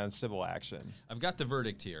and Civil Action. I've got The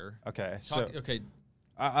Verdict here. Okay. Okay.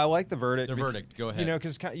 I like The Verdict. The Verdict, go ahead.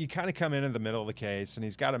 Because you kind of come in the middle of the case, and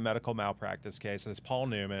he's got a medical malpractice case, and it's Paul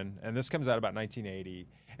Newman, and this comes out about 1980.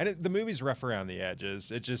 And the movie's rough around the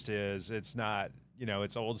edges. It just is. It's not,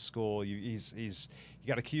 it's old school. He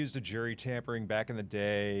got accused of jury tampering back in the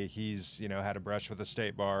day. He's, had a brush with the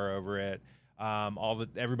state bar over it.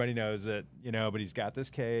 Everybody knows it, but he's got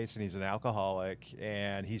this case, and he's an alcoholic,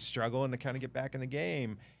 and he's struggling to kind of get back in the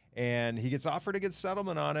game. And he gets offered a good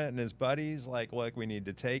settlement on it, and his buddy's like, look, we need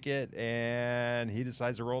to take it. And he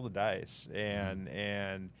decides to roll the dice. And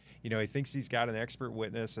he thinks he's got an expert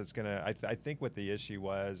witness that's going to, I think what the issue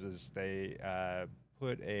was is they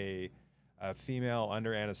put a female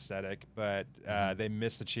under anesthetic, but they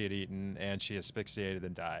missed that she had eaten, and she asphyxiated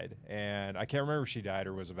and died. And I can't remember if she died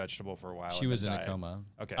or was a vegetable for a while. She was in a coma.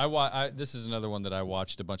 Okay. This is another one that I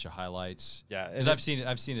watched a bunch of highlights. Yeah, because I've seen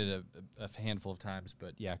it a handful of times.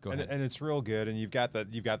 But yeah, go ahead. And it's real good. And you've got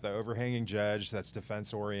the overhanging judge that's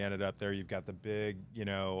defense oriented up there. You've got the big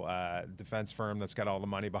defense firm that's got all the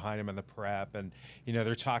money behind him in the prep. And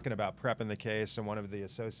they're talking about prepping the case, and one of the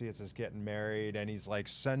associates is getting married, and he's like,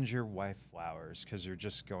 send your wife flowers because you're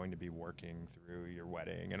just going to be working through your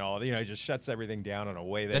wedding and all. It just shuts everything down and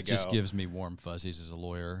away they go. That just gives me warm fuzzies as a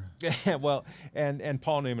lawyer. Well, and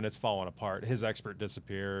Paul Newman, it's fallen apart. His expert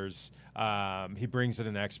disappears. He brings in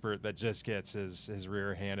an expert that just gets his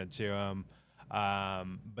rear handed to him.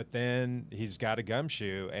 But then he's got a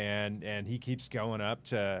gumshoe, and he keeps going up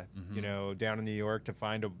to down in New York to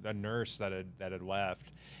find a nurse that had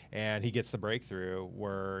left, and he gets the breakthrough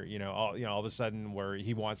where all of a sudden where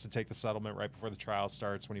he wants to take the settlement right before the trial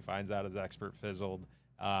starts when he finds out his expert fizzled.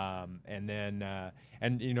 And then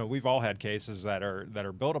we've all had cases that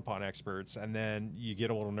are built upon experts, and then you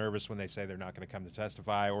get a little nervous when they say they're not going to come to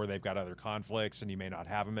testify, or they've got other conflicts and you may not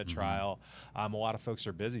have them at trial. A lot of folks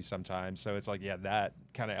are busy sometimes, so it's like that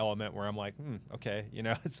kind of element where I'm like, okay,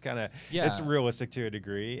 it's kind of it's realistic to a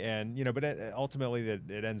degree, and but ultimately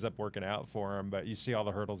it ends up working out for him. But you see all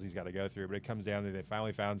the hurdles he's got to go through. But it comes down to they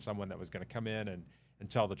finally found someone that was going to come in and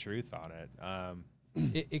tell the truth on it.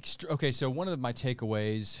 Okay, so one of my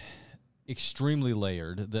takeaways, extremely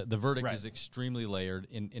layered. The verdict is extremely layered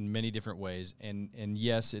in many different ways, and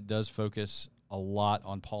yes, it does focus a lot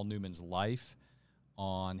on Paul Newman's life,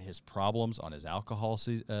 on his problems, on his alcohol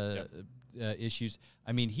issues.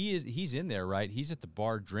 I mean, he's in there, right? He's at the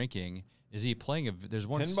bar drinking. Is he playing there's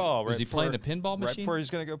one pinball? Is he playing the pinball machine right before he's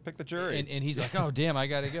going to go pick the jury? And he's like, oh damn, I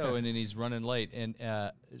got to go, and then he's running late, and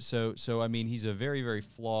so I mean, he's a very, very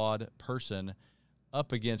flawed person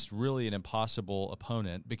up against really an impossible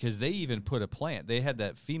opponent, because they even put a plant. They had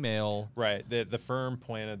that female. Right. The firm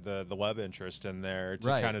planted the love interest in there to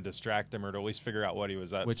kind of distract him, or to at least figure out what he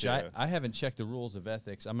was up to. Which I haven't checked the rules of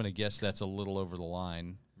ethics. I'm going to guess that's a little over the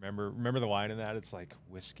line. Remember the line in that? It's like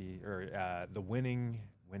whiskey, or the winning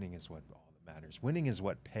is what all that matters. Winning is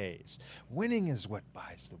what pays. Winning is what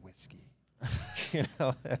buys the whiskey.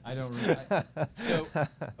 I don't really. So,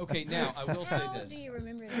 okay, now I will say this. How do you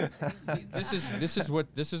remember these things?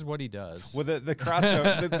 This is what he does. Well, the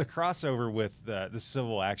crossover the crossover with the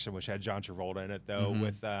Civil Action, which had John Travolta in it, though,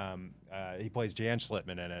 with he plays Jan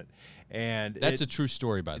Schlitman in it, and that's a true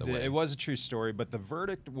story, by the way. It was a true story, but the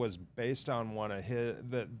verdict was based on one of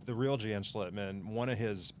the real Jan Schlitman, one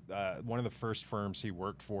of the first firms he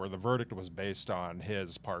worked for. The verdict was based on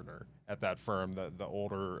his partner at that firm, the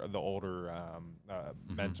older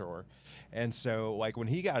mentor, and so like when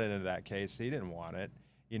he got into that case, he didn't want it,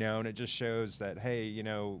 and it just shows that, hey,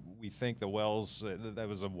 we think the wells, that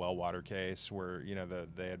was a well water case where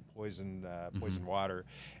they had poisoned water,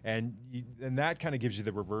 and that kind of gives you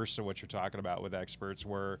the reverse of what you're talking about with experts,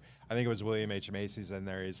 where I think it was William H. Macy's in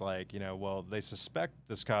there. He's like, well, they suspect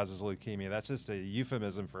this causes leukemia. That's just a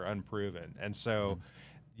euphemism for unproven, and so.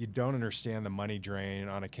 You don't understand the money drain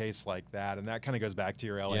on a case like that, and that kind of goes back to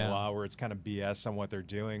your LA law, where it's kind of BS on what they're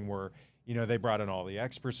doing, where they brought in all the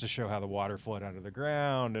experts to show how the water flowed under the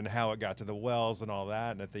ground and how it got to the wells and all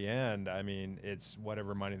that, and at the end, I mean, it's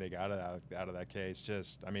whatever money they got out of that case.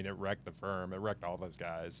 Just, I mean, it wrecked the firm, it wrecked all those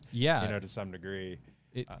guys, to some degree.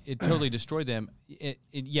 It totally destroyed them.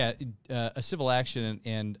 A civil action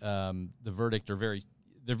and the verdict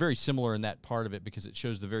they're very similar in that part of it, because it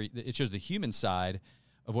shows the human side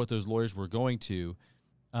of what those lawyers were going to.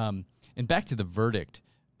 And back to the verdict.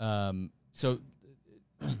 So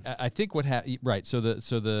I think what happened, right. So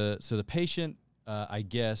the patient, I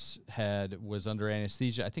guess, was under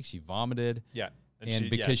anesthesia. I think she vomited. Yeah.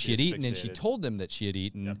 And because she had eaten, and she told them that she had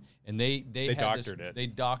eaten, and they doctored it. They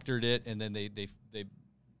doctored it, and then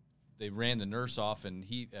they ran the nurse off, and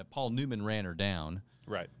Paul Newman ran her down.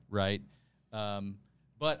 Right. Right.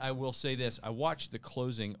 But I will say this: I watched the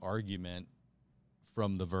closing argument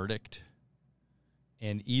from the verdict,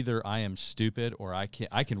 and either I am stupid, or I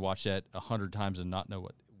can watch that 100 times and not know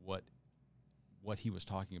what he was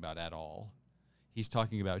talking about at all. He's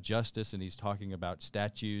talking about justice, and he's talking about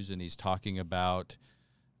statues, and he's talking about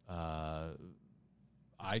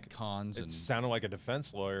icons. It sounded like a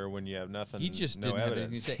defense lawyer when you have nothing. He just didn't have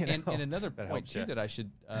anything to say. And another point too that I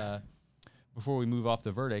should, before we move off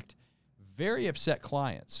the verdict, very upset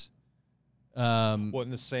clients. And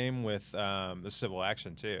the same with the civil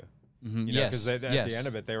action too. Because at the end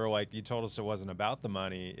of it, they were like, "You told us it wasn't about the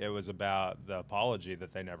money; it was about the apology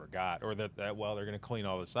that they never got, or that they're going to clean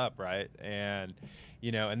all this up, right?" And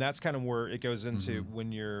and that's kind of where it goes into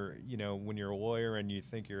when you're a lawyer and you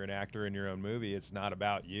think you're an actor in your own movie. It's not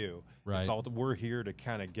about you. Right. We're here to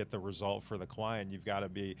kind of get the result for the client. You've got to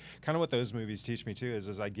be kind of what those movies teach me too. Is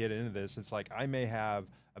as I get into this, it's like I may have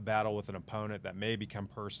a battle with an opponent that may become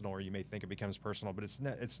personal, or you may think it becomes personal, but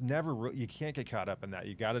it's never you can't get caught up in that.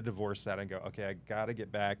 You got to divorce that and go, okay, I got to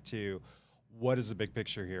get back to what is the big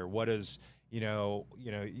picture here. What is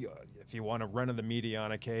if you want to run to the media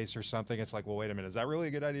on a case or something, it's like, well, wait a minute, is that really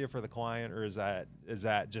a good idea for the client, or is that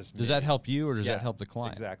just does that help you, or does that help the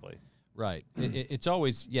client? Exactly. Right. It's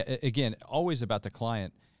always, again, always about the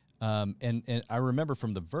client. And I remember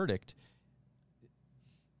from the verdict,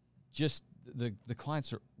 just the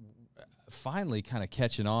clients are finally kind of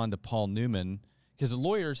catching on to Paul Newman, because the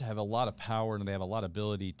lawyers have a lot of power and they have a lot of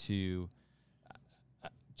ability to,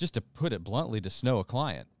 just to put it bluntly, to snow a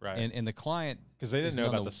client. Right. And the client, because they didn't know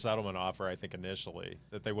about the settlement offer, I think, initially,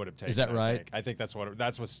 that they would have taken. Is that right? I think that's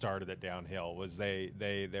what started it downhill. Was they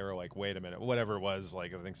were like, wait a minute, whatever it was,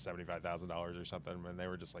 like I think $75,000 or something, and they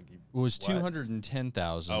were just like, it was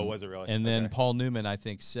 $210,000. Oh, was it really? And then Paul Newman, I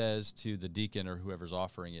think, says to the deacon or whoever's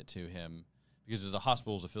offering it to him, because the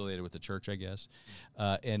hospital is affiliated with the church, I guess,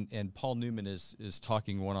 and Paul Newman is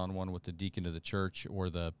talking one-on-one with the deacon of the church or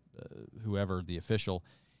the whoever, the official.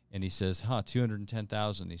 And he says,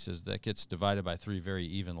 $210,000. He says that gets divided by 3 very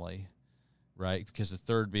evenly, right? Because the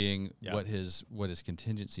third being what his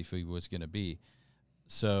contingency fee was going to be.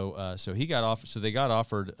 So he got off. So they got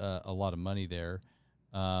offered a lot of money there.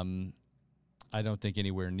 I don't think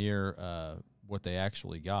anywhere near what they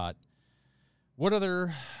actually got. What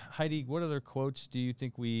other, Heidi? What other quotes do you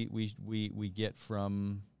think we get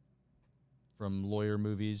from lawyer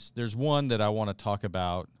movies? There's one that I want to talk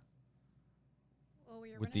about.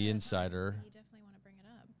 With the insider, so you definitely want to bring it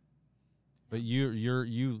up. But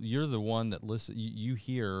you're the one that listen. You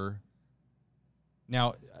hear.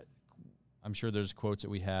 Now, I'm sure there's quotes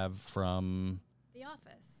that we have from The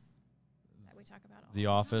Office that we talk about. The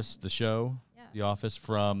Office, the show. Yes. The Office,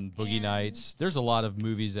 from Boogie Nights. There's a lot of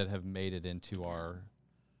movies that have made it into A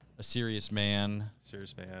Serious Man.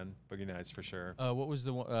 Serious Man, Boogie Nights for sure. What was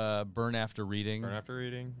the one? Burn After Reading. Burn After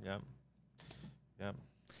Reading. Yep. Yep.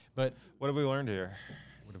 But what have we learned here?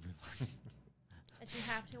 What have we learned? That you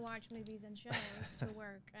have to watch movies and shows to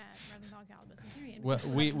work at Rosenthal, Kalabus, and Tyrion. Well,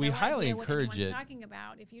 we highly encourage it. Talking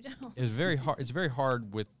about if you don't. It's very hard. It's very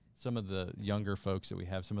hard with some of the younger folks that we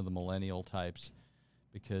have, some of the millennial types,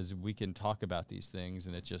 because we can talk about these things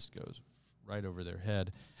and it just goes right over their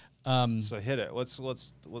head. So hit it.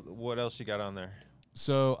 What else you got on there?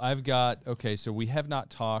 So I've got, so we haven't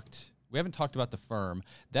talked about The Firm.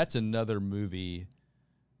 That's another movie.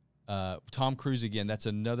 Tom Cruise again. That's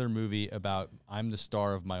another movie about I'm the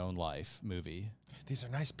star of my own life movie. These are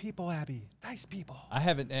nice people, Abby. Nice people. I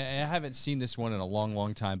haven't seen this one in a long,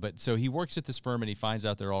 long time. But so he works at this firm and he finds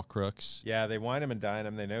out they're all crooks. Yeah, they wine him and dine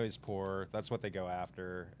him. They know he's poor. That's what they go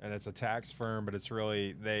after. And it's a tax firm, but it's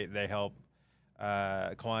really they help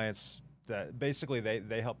clients that basically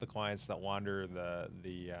they help the clients that launder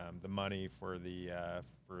the money for the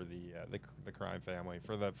crime family,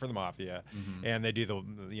 for the mafia, and they do the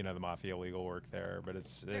mafia legal work there. But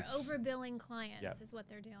they're overbilling clients is what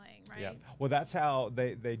they're doing, right? Yeah. Well, that's how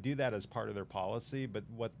they do that as part of their policy. But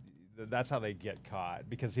that's how they get caught,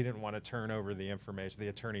 because he didn't want to turn over the information. The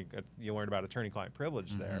attorney, you learned about attorney-client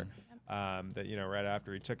privilege there. That right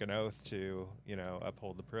after he took an oath to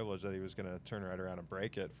uphold the privilege, that he was going to turn right around and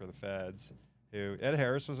break it for the feds. Ed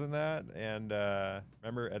Harris was in that, and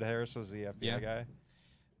remember Ed Harris was the FBI guy.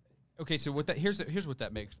 Okay, so here's what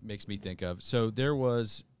that makes me think of. So there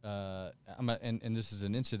was, and this is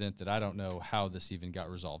an incident that I don't know how this even got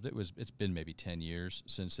resolved. It's been maybe 10 years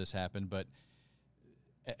since this happened, but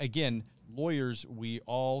again, lawyers, we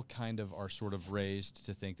all kind of are sort of raised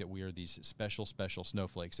to think that we are these special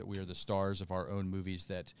snowflakes, that we are the stars of our own movies,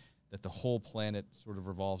 that the whole planet sort of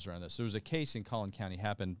revolves around us. So there was a case in Collin County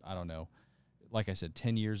happened, I don't know, like I said,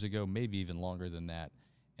 10 years ago, maybe even longer than that.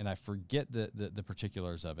 And I forget the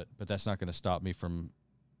particulars of it, but that's not going to stop me from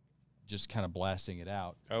just kind of blasting it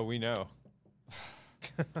out. Oh, we know.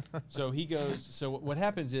 So he goes, so what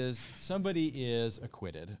happens is somebody is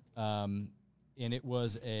acquitted. And it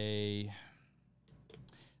was the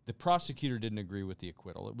prosecutor didn't agree with the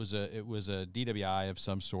acquittal. It was a DWI of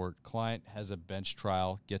some sort. Client has a bench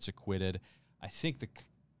trial, gets acquitted. I think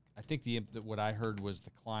what I heard was the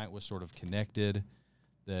client was sort of connected,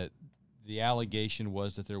 that the allegation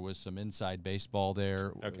was that there was some inside baseball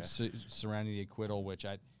there surrounding the acquittal, which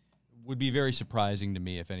would be very surprising to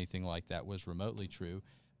me if anything like that was remotely true.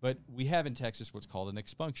 But we have in Texas what's called an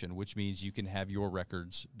expunction, which means you can have your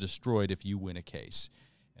records destroyed if you win a case.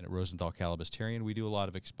 And at Rosenthal Kalabus Tyrion, we do a lot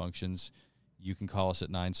of expunctions. You can call us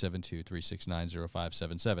at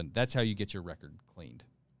 972-369-0577. That's how you get your record cleaned.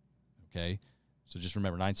 Okay? So just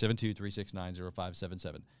remember,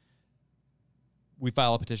 972-369-0577. We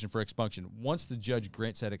file a petition for expunction. Once the judge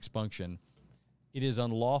grants that expunction, it is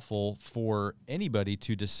unlawful for anybody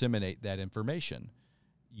to disseminate that information.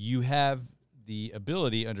 You have the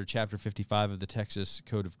ability under Chapter 55 of the Texas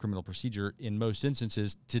Code of Criminal Procedure in most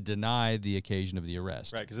instances to deny the occasion of the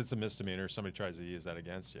arrest. Right, because it's a misdemeanor. Somebody tries to use that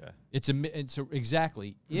against you. And so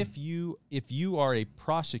exactly, if you are a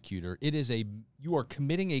prosecutor, you are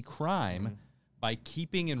committing a crime by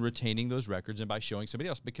keeping and retaining those records and by showing somebody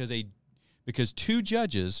else, because two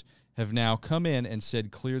judges have now come in and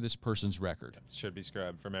said, clear this person's record. It should be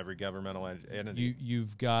scrubbed from every governmental entity.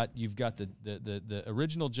 You've got the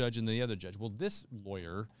original judge and the other judge. Well, this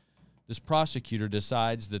prosecutor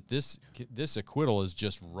decides that this acquittal is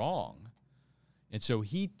just wrong. And so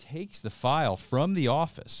he takes the file from the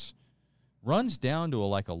office, runs down to a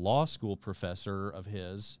law school professor of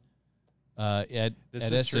his at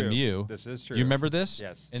SMU. This is true. Do you remember this?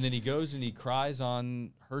 Yes. And then he goes and he cries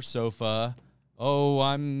on her sofa, "Oh,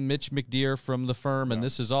 I'm Mitch McDeere from the firm, and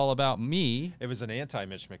this is all about me." It was an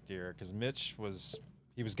anti-Mitch McDeere because Mitch was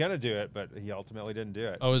going to do it, but he ultimately didn't do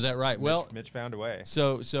it. Oh, is that right? Mitch found a way.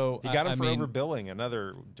 So he got him for overbilling,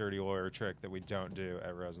 another dirty lawyer trick that we don't do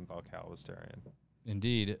at Rosenthal Calabustarian.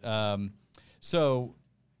 Indeed. So,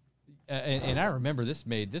 and I remember this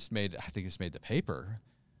made the paper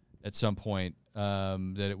at some point,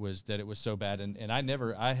 that it was so bad, and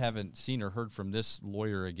I haven't seen or heard from this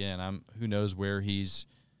lawyer again. Who knows where his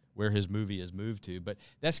movie has moved to, but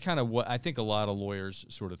that's kind of what I think a lot of lawyers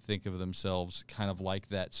sort of think of themselves, kind of like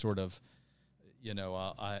that sort of,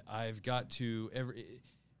 I've got to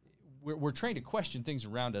we're trained to question things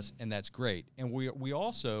around us, and that's great. And we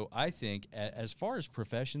also, I think, as far as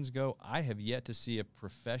professions go, I have yet to see a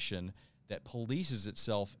profession that polices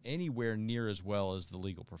itself anywhere near as well as the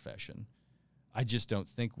legal profession. I just don't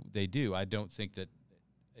think they do. I don't think that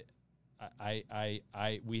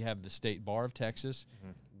we have the State Bar of Texas.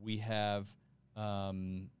 We have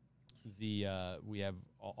we have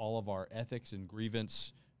all of our ethics and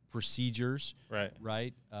grievance procedures. Right.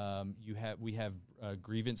 Right. We have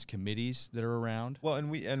grievance committees that are around. Well,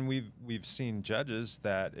 and we've seen judges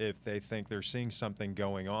that if they think they're seeing something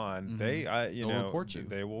going on, they'll report you.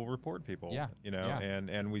 They will report people. Yeah.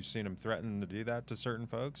 And we've seen them threaten to do that to certain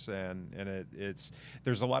folks, and it's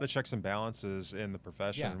there's a lot of checks and balances in the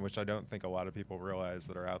profession, which I don't think a lot of people realize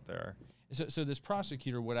that are out there. So this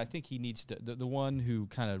prosecutor, what I think he needs to, the one who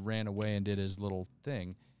kind of ran away and did his little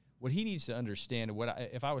thing, what he needs to understand,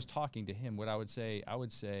 if I was talking to him, what I would say,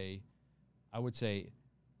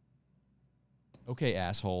 okay,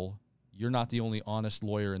 asshole, you're not the only honest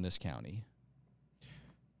lawyer in this county.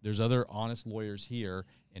 There's other honest lawyers here,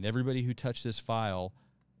 and everybody who touched this file,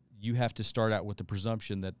 you have to start out with the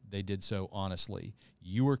presumption that they did so honestly.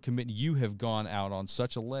 You have gone out on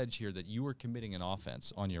such a ledge here that you are committing an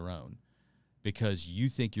offense on your own because you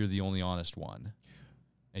think you're the only honest one,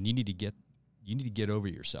 and you need to get over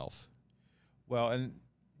yourself. Well, and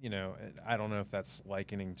I don't know if that's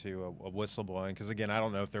likening to a whistleblowing, because again, I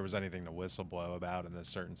don't know if there was anything to whistleblow about in this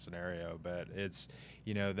certain scenario, but it's,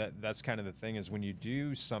 that's kind of the thing, is when you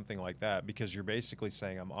do something like that, because you're basically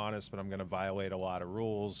saying, I'm honest, but I'm going to violate a lot of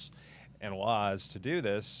rules and laws to do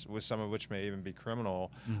this, with some of which may even be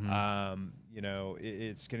criminal.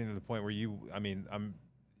 It's getting to the point where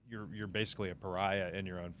you're basically a pariah in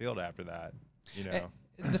your own field after that.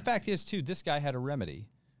 The fact is, too, this guy had a remedy.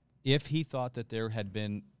 If he thought that there had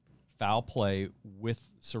been foul play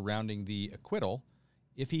surrounding the acquittal,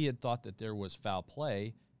 if he had thought that there was foul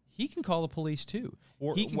play, he can call the police, too.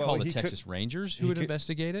 He can call the Texas Rangers, who would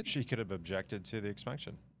investigate it. She could have objected to the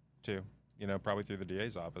expunction, too, probably through the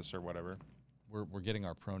DA's office or whatever. We're getting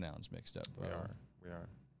our pronouns mixed up. We are.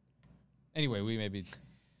 Anyway, we may be...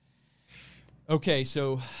 Okay,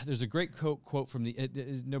 so there's a great quote from the...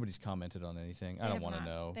 nobody's commented on anything. I don't want to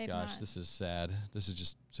know. Gosh, this is sad. This is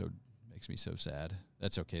just makes me so sad.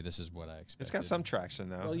 That's okay. This is what I expected. It's got some traction,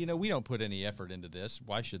 though. Well, we don't put any effort into this.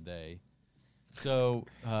 Why should they? So,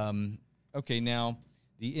 okay, now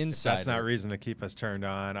the Insider... If that's not reason to keep us turned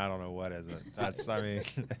on, I don't know what is it. That's,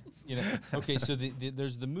 Okay, so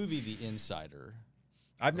there's the movie The Insider.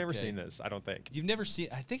 I've never seen this, I don't think. You've never seen...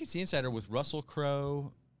 I think it's The Insider with Russell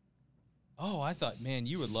Crowe. Oh, I thought, man,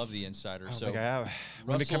 you would love The Insider. I don't think I have.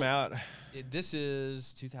 When did it come out? This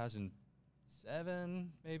is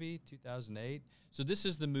 2007, maybe 2008. So this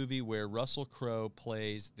is the movie where Russell Crowe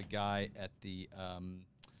plays the guy at the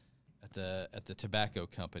tobacco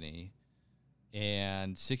company,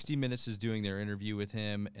 and 60 Minutes is doing their interview with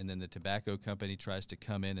him, and then the tobacco company tries to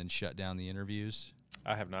come in and shut down the interviews.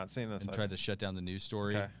 I have not seen this. And tried to shut down the news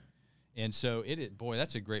story. Okay. And so boy,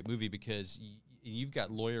 that's a great movie because you've got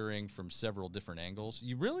lawyering from several different angles.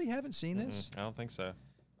 You really haven't seen this? I don't think so.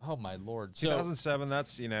 Oh, my Lord. 2007,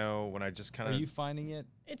 that's, when I just kind of... Are you finding it?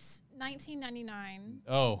 It's 1999.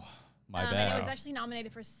 Oh, My bad. And it was actually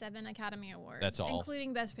nominated for 7 Academy Awards. That's all.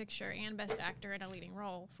 Including Best Picture and Best Actor in a Leading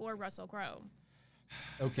Role for Russell Crowe.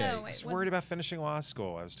 Okay. So I was worried about finishing law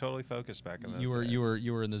school. I was totally focused back in those days.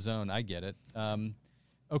 You were in the zone. I get it.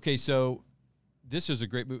 Okay, so this is a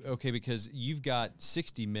great movie. Okay, because you've got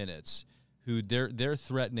 60 Minutes, who they're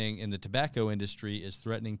threatening, and the tobacco industry is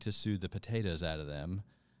threatening to sue the potatoes out of them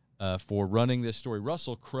for running this story.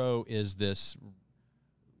 Russell Crowe is this.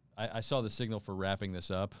 I saw the signal for wrapping this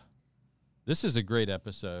up. This is a great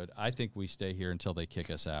episode. I think we stay here until they kick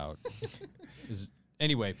us out.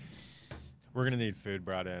 Anyway. We're going to need food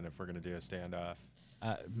brought in if we're going to do a standoff.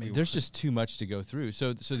 There's just too much to go through.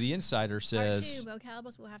 So the insider says... Part 2, Bo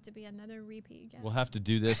Kalabus will have to be another repeat guest. We'll have to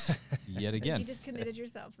do this yet again. You just committed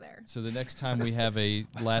yourself there. So the next time we have a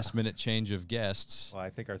last-minute change of guests... Well, I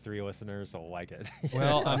think our 3 listeners will like it.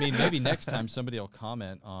 Well, I mean, maybe next time somebody will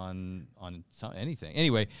comment on anything.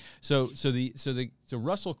 Anyway, so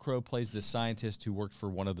Russell Crowe plays the scientist who worked for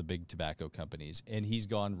one of the big tobacco companies, and he's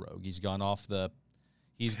gone rogue. He's gone off the...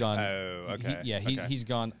 He's gone. Oh, okay. He's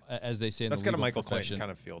gone, as they say in That's the legal got a Michael profession, Clayton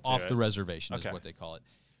kind of feel to off it. the reservation is Okay. what they call it,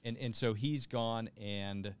 and so he's gone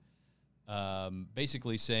and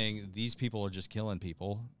basically saying these people are just killing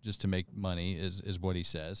people just to make money is what he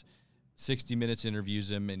says. 60 Minutes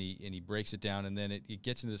interviews him and he breaks it down, and then it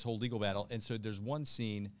gets into this whole legal battle. And so there's one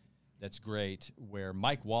scene that's great where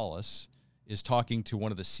Mike Wallace is talking to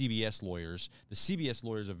one of the CBS lawyers. The CBS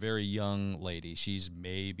lawyer is a very young lady. She's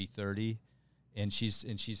maybe 30. And she's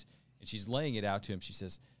laying it out to him. She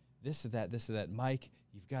says, this or that, Mike,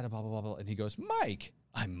 you've got to blah, blah, blah, blah. And he goes, Mike,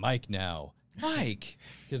 I'm Mike now. Mike.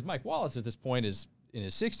 Because Mike Wallace at this point is in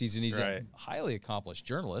his 60s, and he's a highly accomplished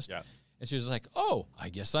journalist. Yeah. And she was like, oh, I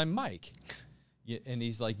guess I'm Mike. Yeah, and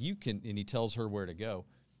he's like, you can, and he tells her where to go.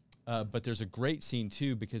 But there's a great scene,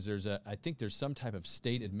 too, because I think there's some type of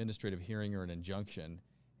state administrative hearing or an injunction,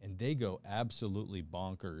 and they go absolutely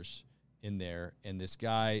bonkers in there, and this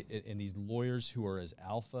guy and these lawyers who are as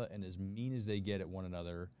alpha and as mean as they get at one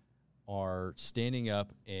another are standing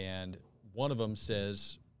up, and one of them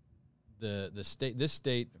says, this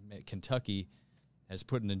state, Kentucky, has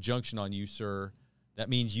put an injunction on you, sir. That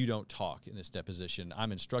means you don't talk in this deposition.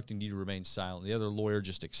 I'm instructing you to remain silent. The other lawyer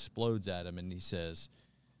just explodes at him, and he says,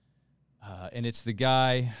 and it's the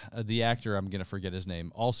guy, the actor, I'm going to forget his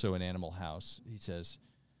name, also in Animal House. He says,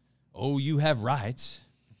 oh, you have rights.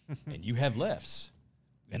 And you have lefts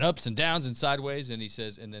and ups and downs and sideways. And he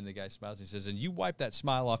says, and then the guy smiles. And he says, and you wipe that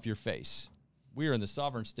smile off your face. We are in the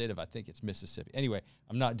sovereign state of, I think it's Mississippi. Anyway,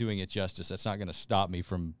 I'm not doing it justice. That's not going to stop me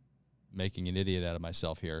from making an idiot out of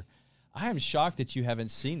myself here. I am shocked that you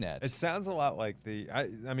haven't seen that. It sounds a lot like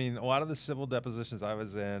I mean, a lot of the civil depositions I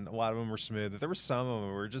was in, a lot of them were smooth. There were some of them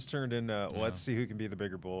who were just turned into, let's see who can be the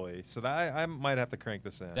bigger bully. So that I might have to crank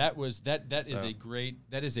this in. That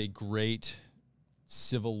is a great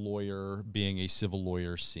civil lawyer being a civil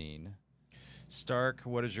lawyer scene. Stark,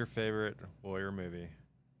 what is your favorite lawyer movie?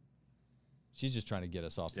 She's just trying to get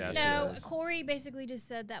us off the No, Corey basically just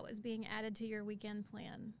said that was being added to your weekend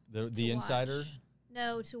plan. The Insider?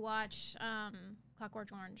 No, to watch Clockwork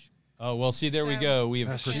Orange. Oh, well, see, there we go. We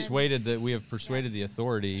have persuaded the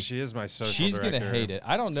authority. She is my social She's director. going to hate it.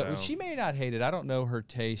 I don't know. She may not hate it. I don't know her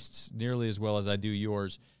tastes nearly as well as I do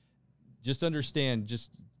yours. Just understand,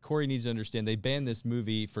 Corey needs to understand, they banned this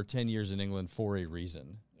movie for 10 years in England for a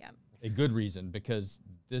reason. Yeah. A good reason, because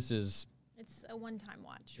this is... It's a one-time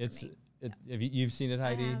watch for me. Have you've seen it,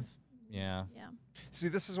 Heidi? I have. Yeah. Yeah. See,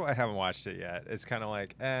 this is why I haven't watched it yet. It's kind of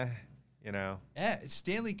like, you know. It's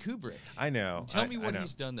Stanley Kubrick. I know. Tell me what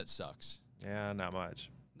he's done that sucks. Yeah, not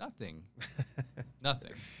much. Nothing.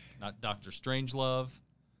 Nothing. Not Dr. Strangelove.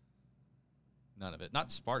 None of it.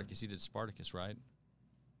 Not Spartacus. He did Spartacus, right?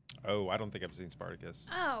 Oh, I don't think I've seen Spartacus.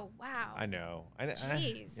 Oh, wow. I know.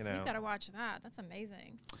 Jeez, you know. you've got to watch that. That's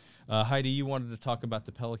amazing. Heidi, you wanted to talk about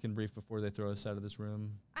the Pelican Brief before they throw us out of this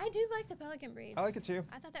room? I do like the Pelican Brief. I like it too.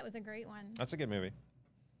 I thought that was a great one. That's a good movie.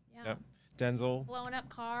 Yeah. Yep. Denzel. Blowing up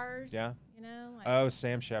cars. Yeah. You know. Like Oh,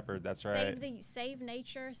 Sam Shepard. That's right. Save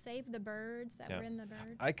nature, save the birds that were in the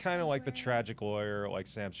bird. I kind of like the sanctuary. tragic lawyer like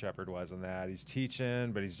Sam Shepard was in that. He's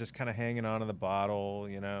teaching, but he's just kind of hanging on to the bottle.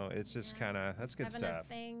 You know, it's just kind of, that's good Having stuff. a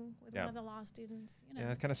thing with one of the law students. You know,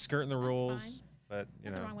 Yeah, kind of skirting the that's rules, fine. but you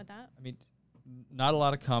Nothing know. wrong with that. I mean, not a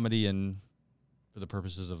lot of comedy for the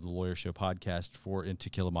purposes of the Lawyer Show podcast in To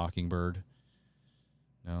Kill a Mockingbird.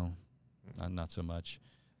 No, not so much.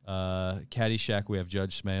 Caddyshack, we have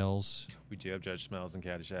Judge Smales. We do have Judge Smells in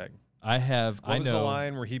Caddyshack. What was the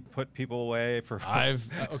line where he put people away for?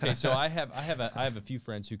 Okay, so I have a few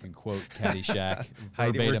friends who can quote Caddyshack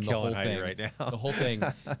Heidi, verbatim, we're killing the whole Heidi thing, right now. the whole thing,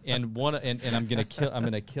 and I'm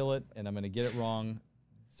gonna kill it, and I'm gonna get it wrong.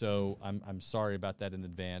 So I'm sorry about that in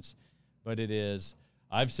advance, but it is.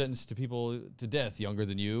 I've sentenced people to death younger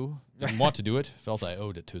than you. Didn't want to do it. Felt I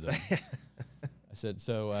owed it to them. I said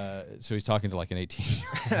so. So he's talking to like an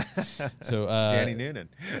 18-year-old. So Danny Noonan.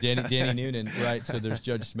 Danny Noonan, right? So there's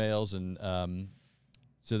Judge Smales, and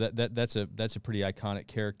so that's a pretty iconic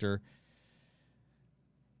character.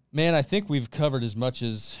 Man, I think we've covered as much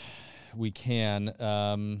as we can.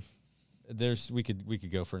 We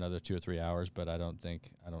could go for another 2 or 3 hours, but I don't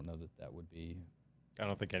know that would be. I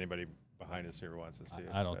don't think anybody behind us here wants us to.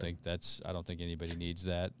 I don't think anybody needs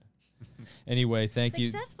that. Anyway, thank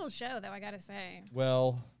you. Successful show, though, I got to say.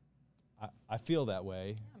 Well, I feel that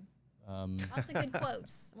way. Yeah. Lots of good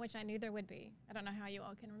quotes, which I knew there would be. I don't know how you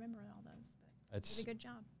all can remember all those, but you did a good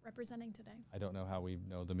job representing today. I don't know how we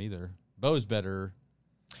know them either. Bo's better.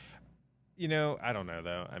 You know, I don't know,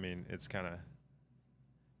 though. I mean, it's kind of,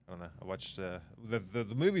 I don't know. I watched the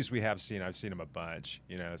movies we have seen. I've seen them a bunch,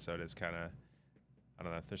 you know, so it is kind of, I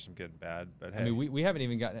don't know. There's some good and bad, but hey. I mean, we haven't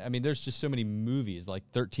even gotten, I mean, there's just so many movies, like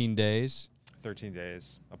 13 Days. 13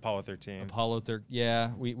 Days. Apollo 13. Apollo 13. Yeah,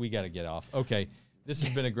 we got to get off. Okay. This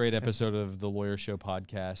has been a great episode of the Lawyer Show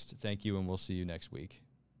podcast. Thank you, and we'll see you next week.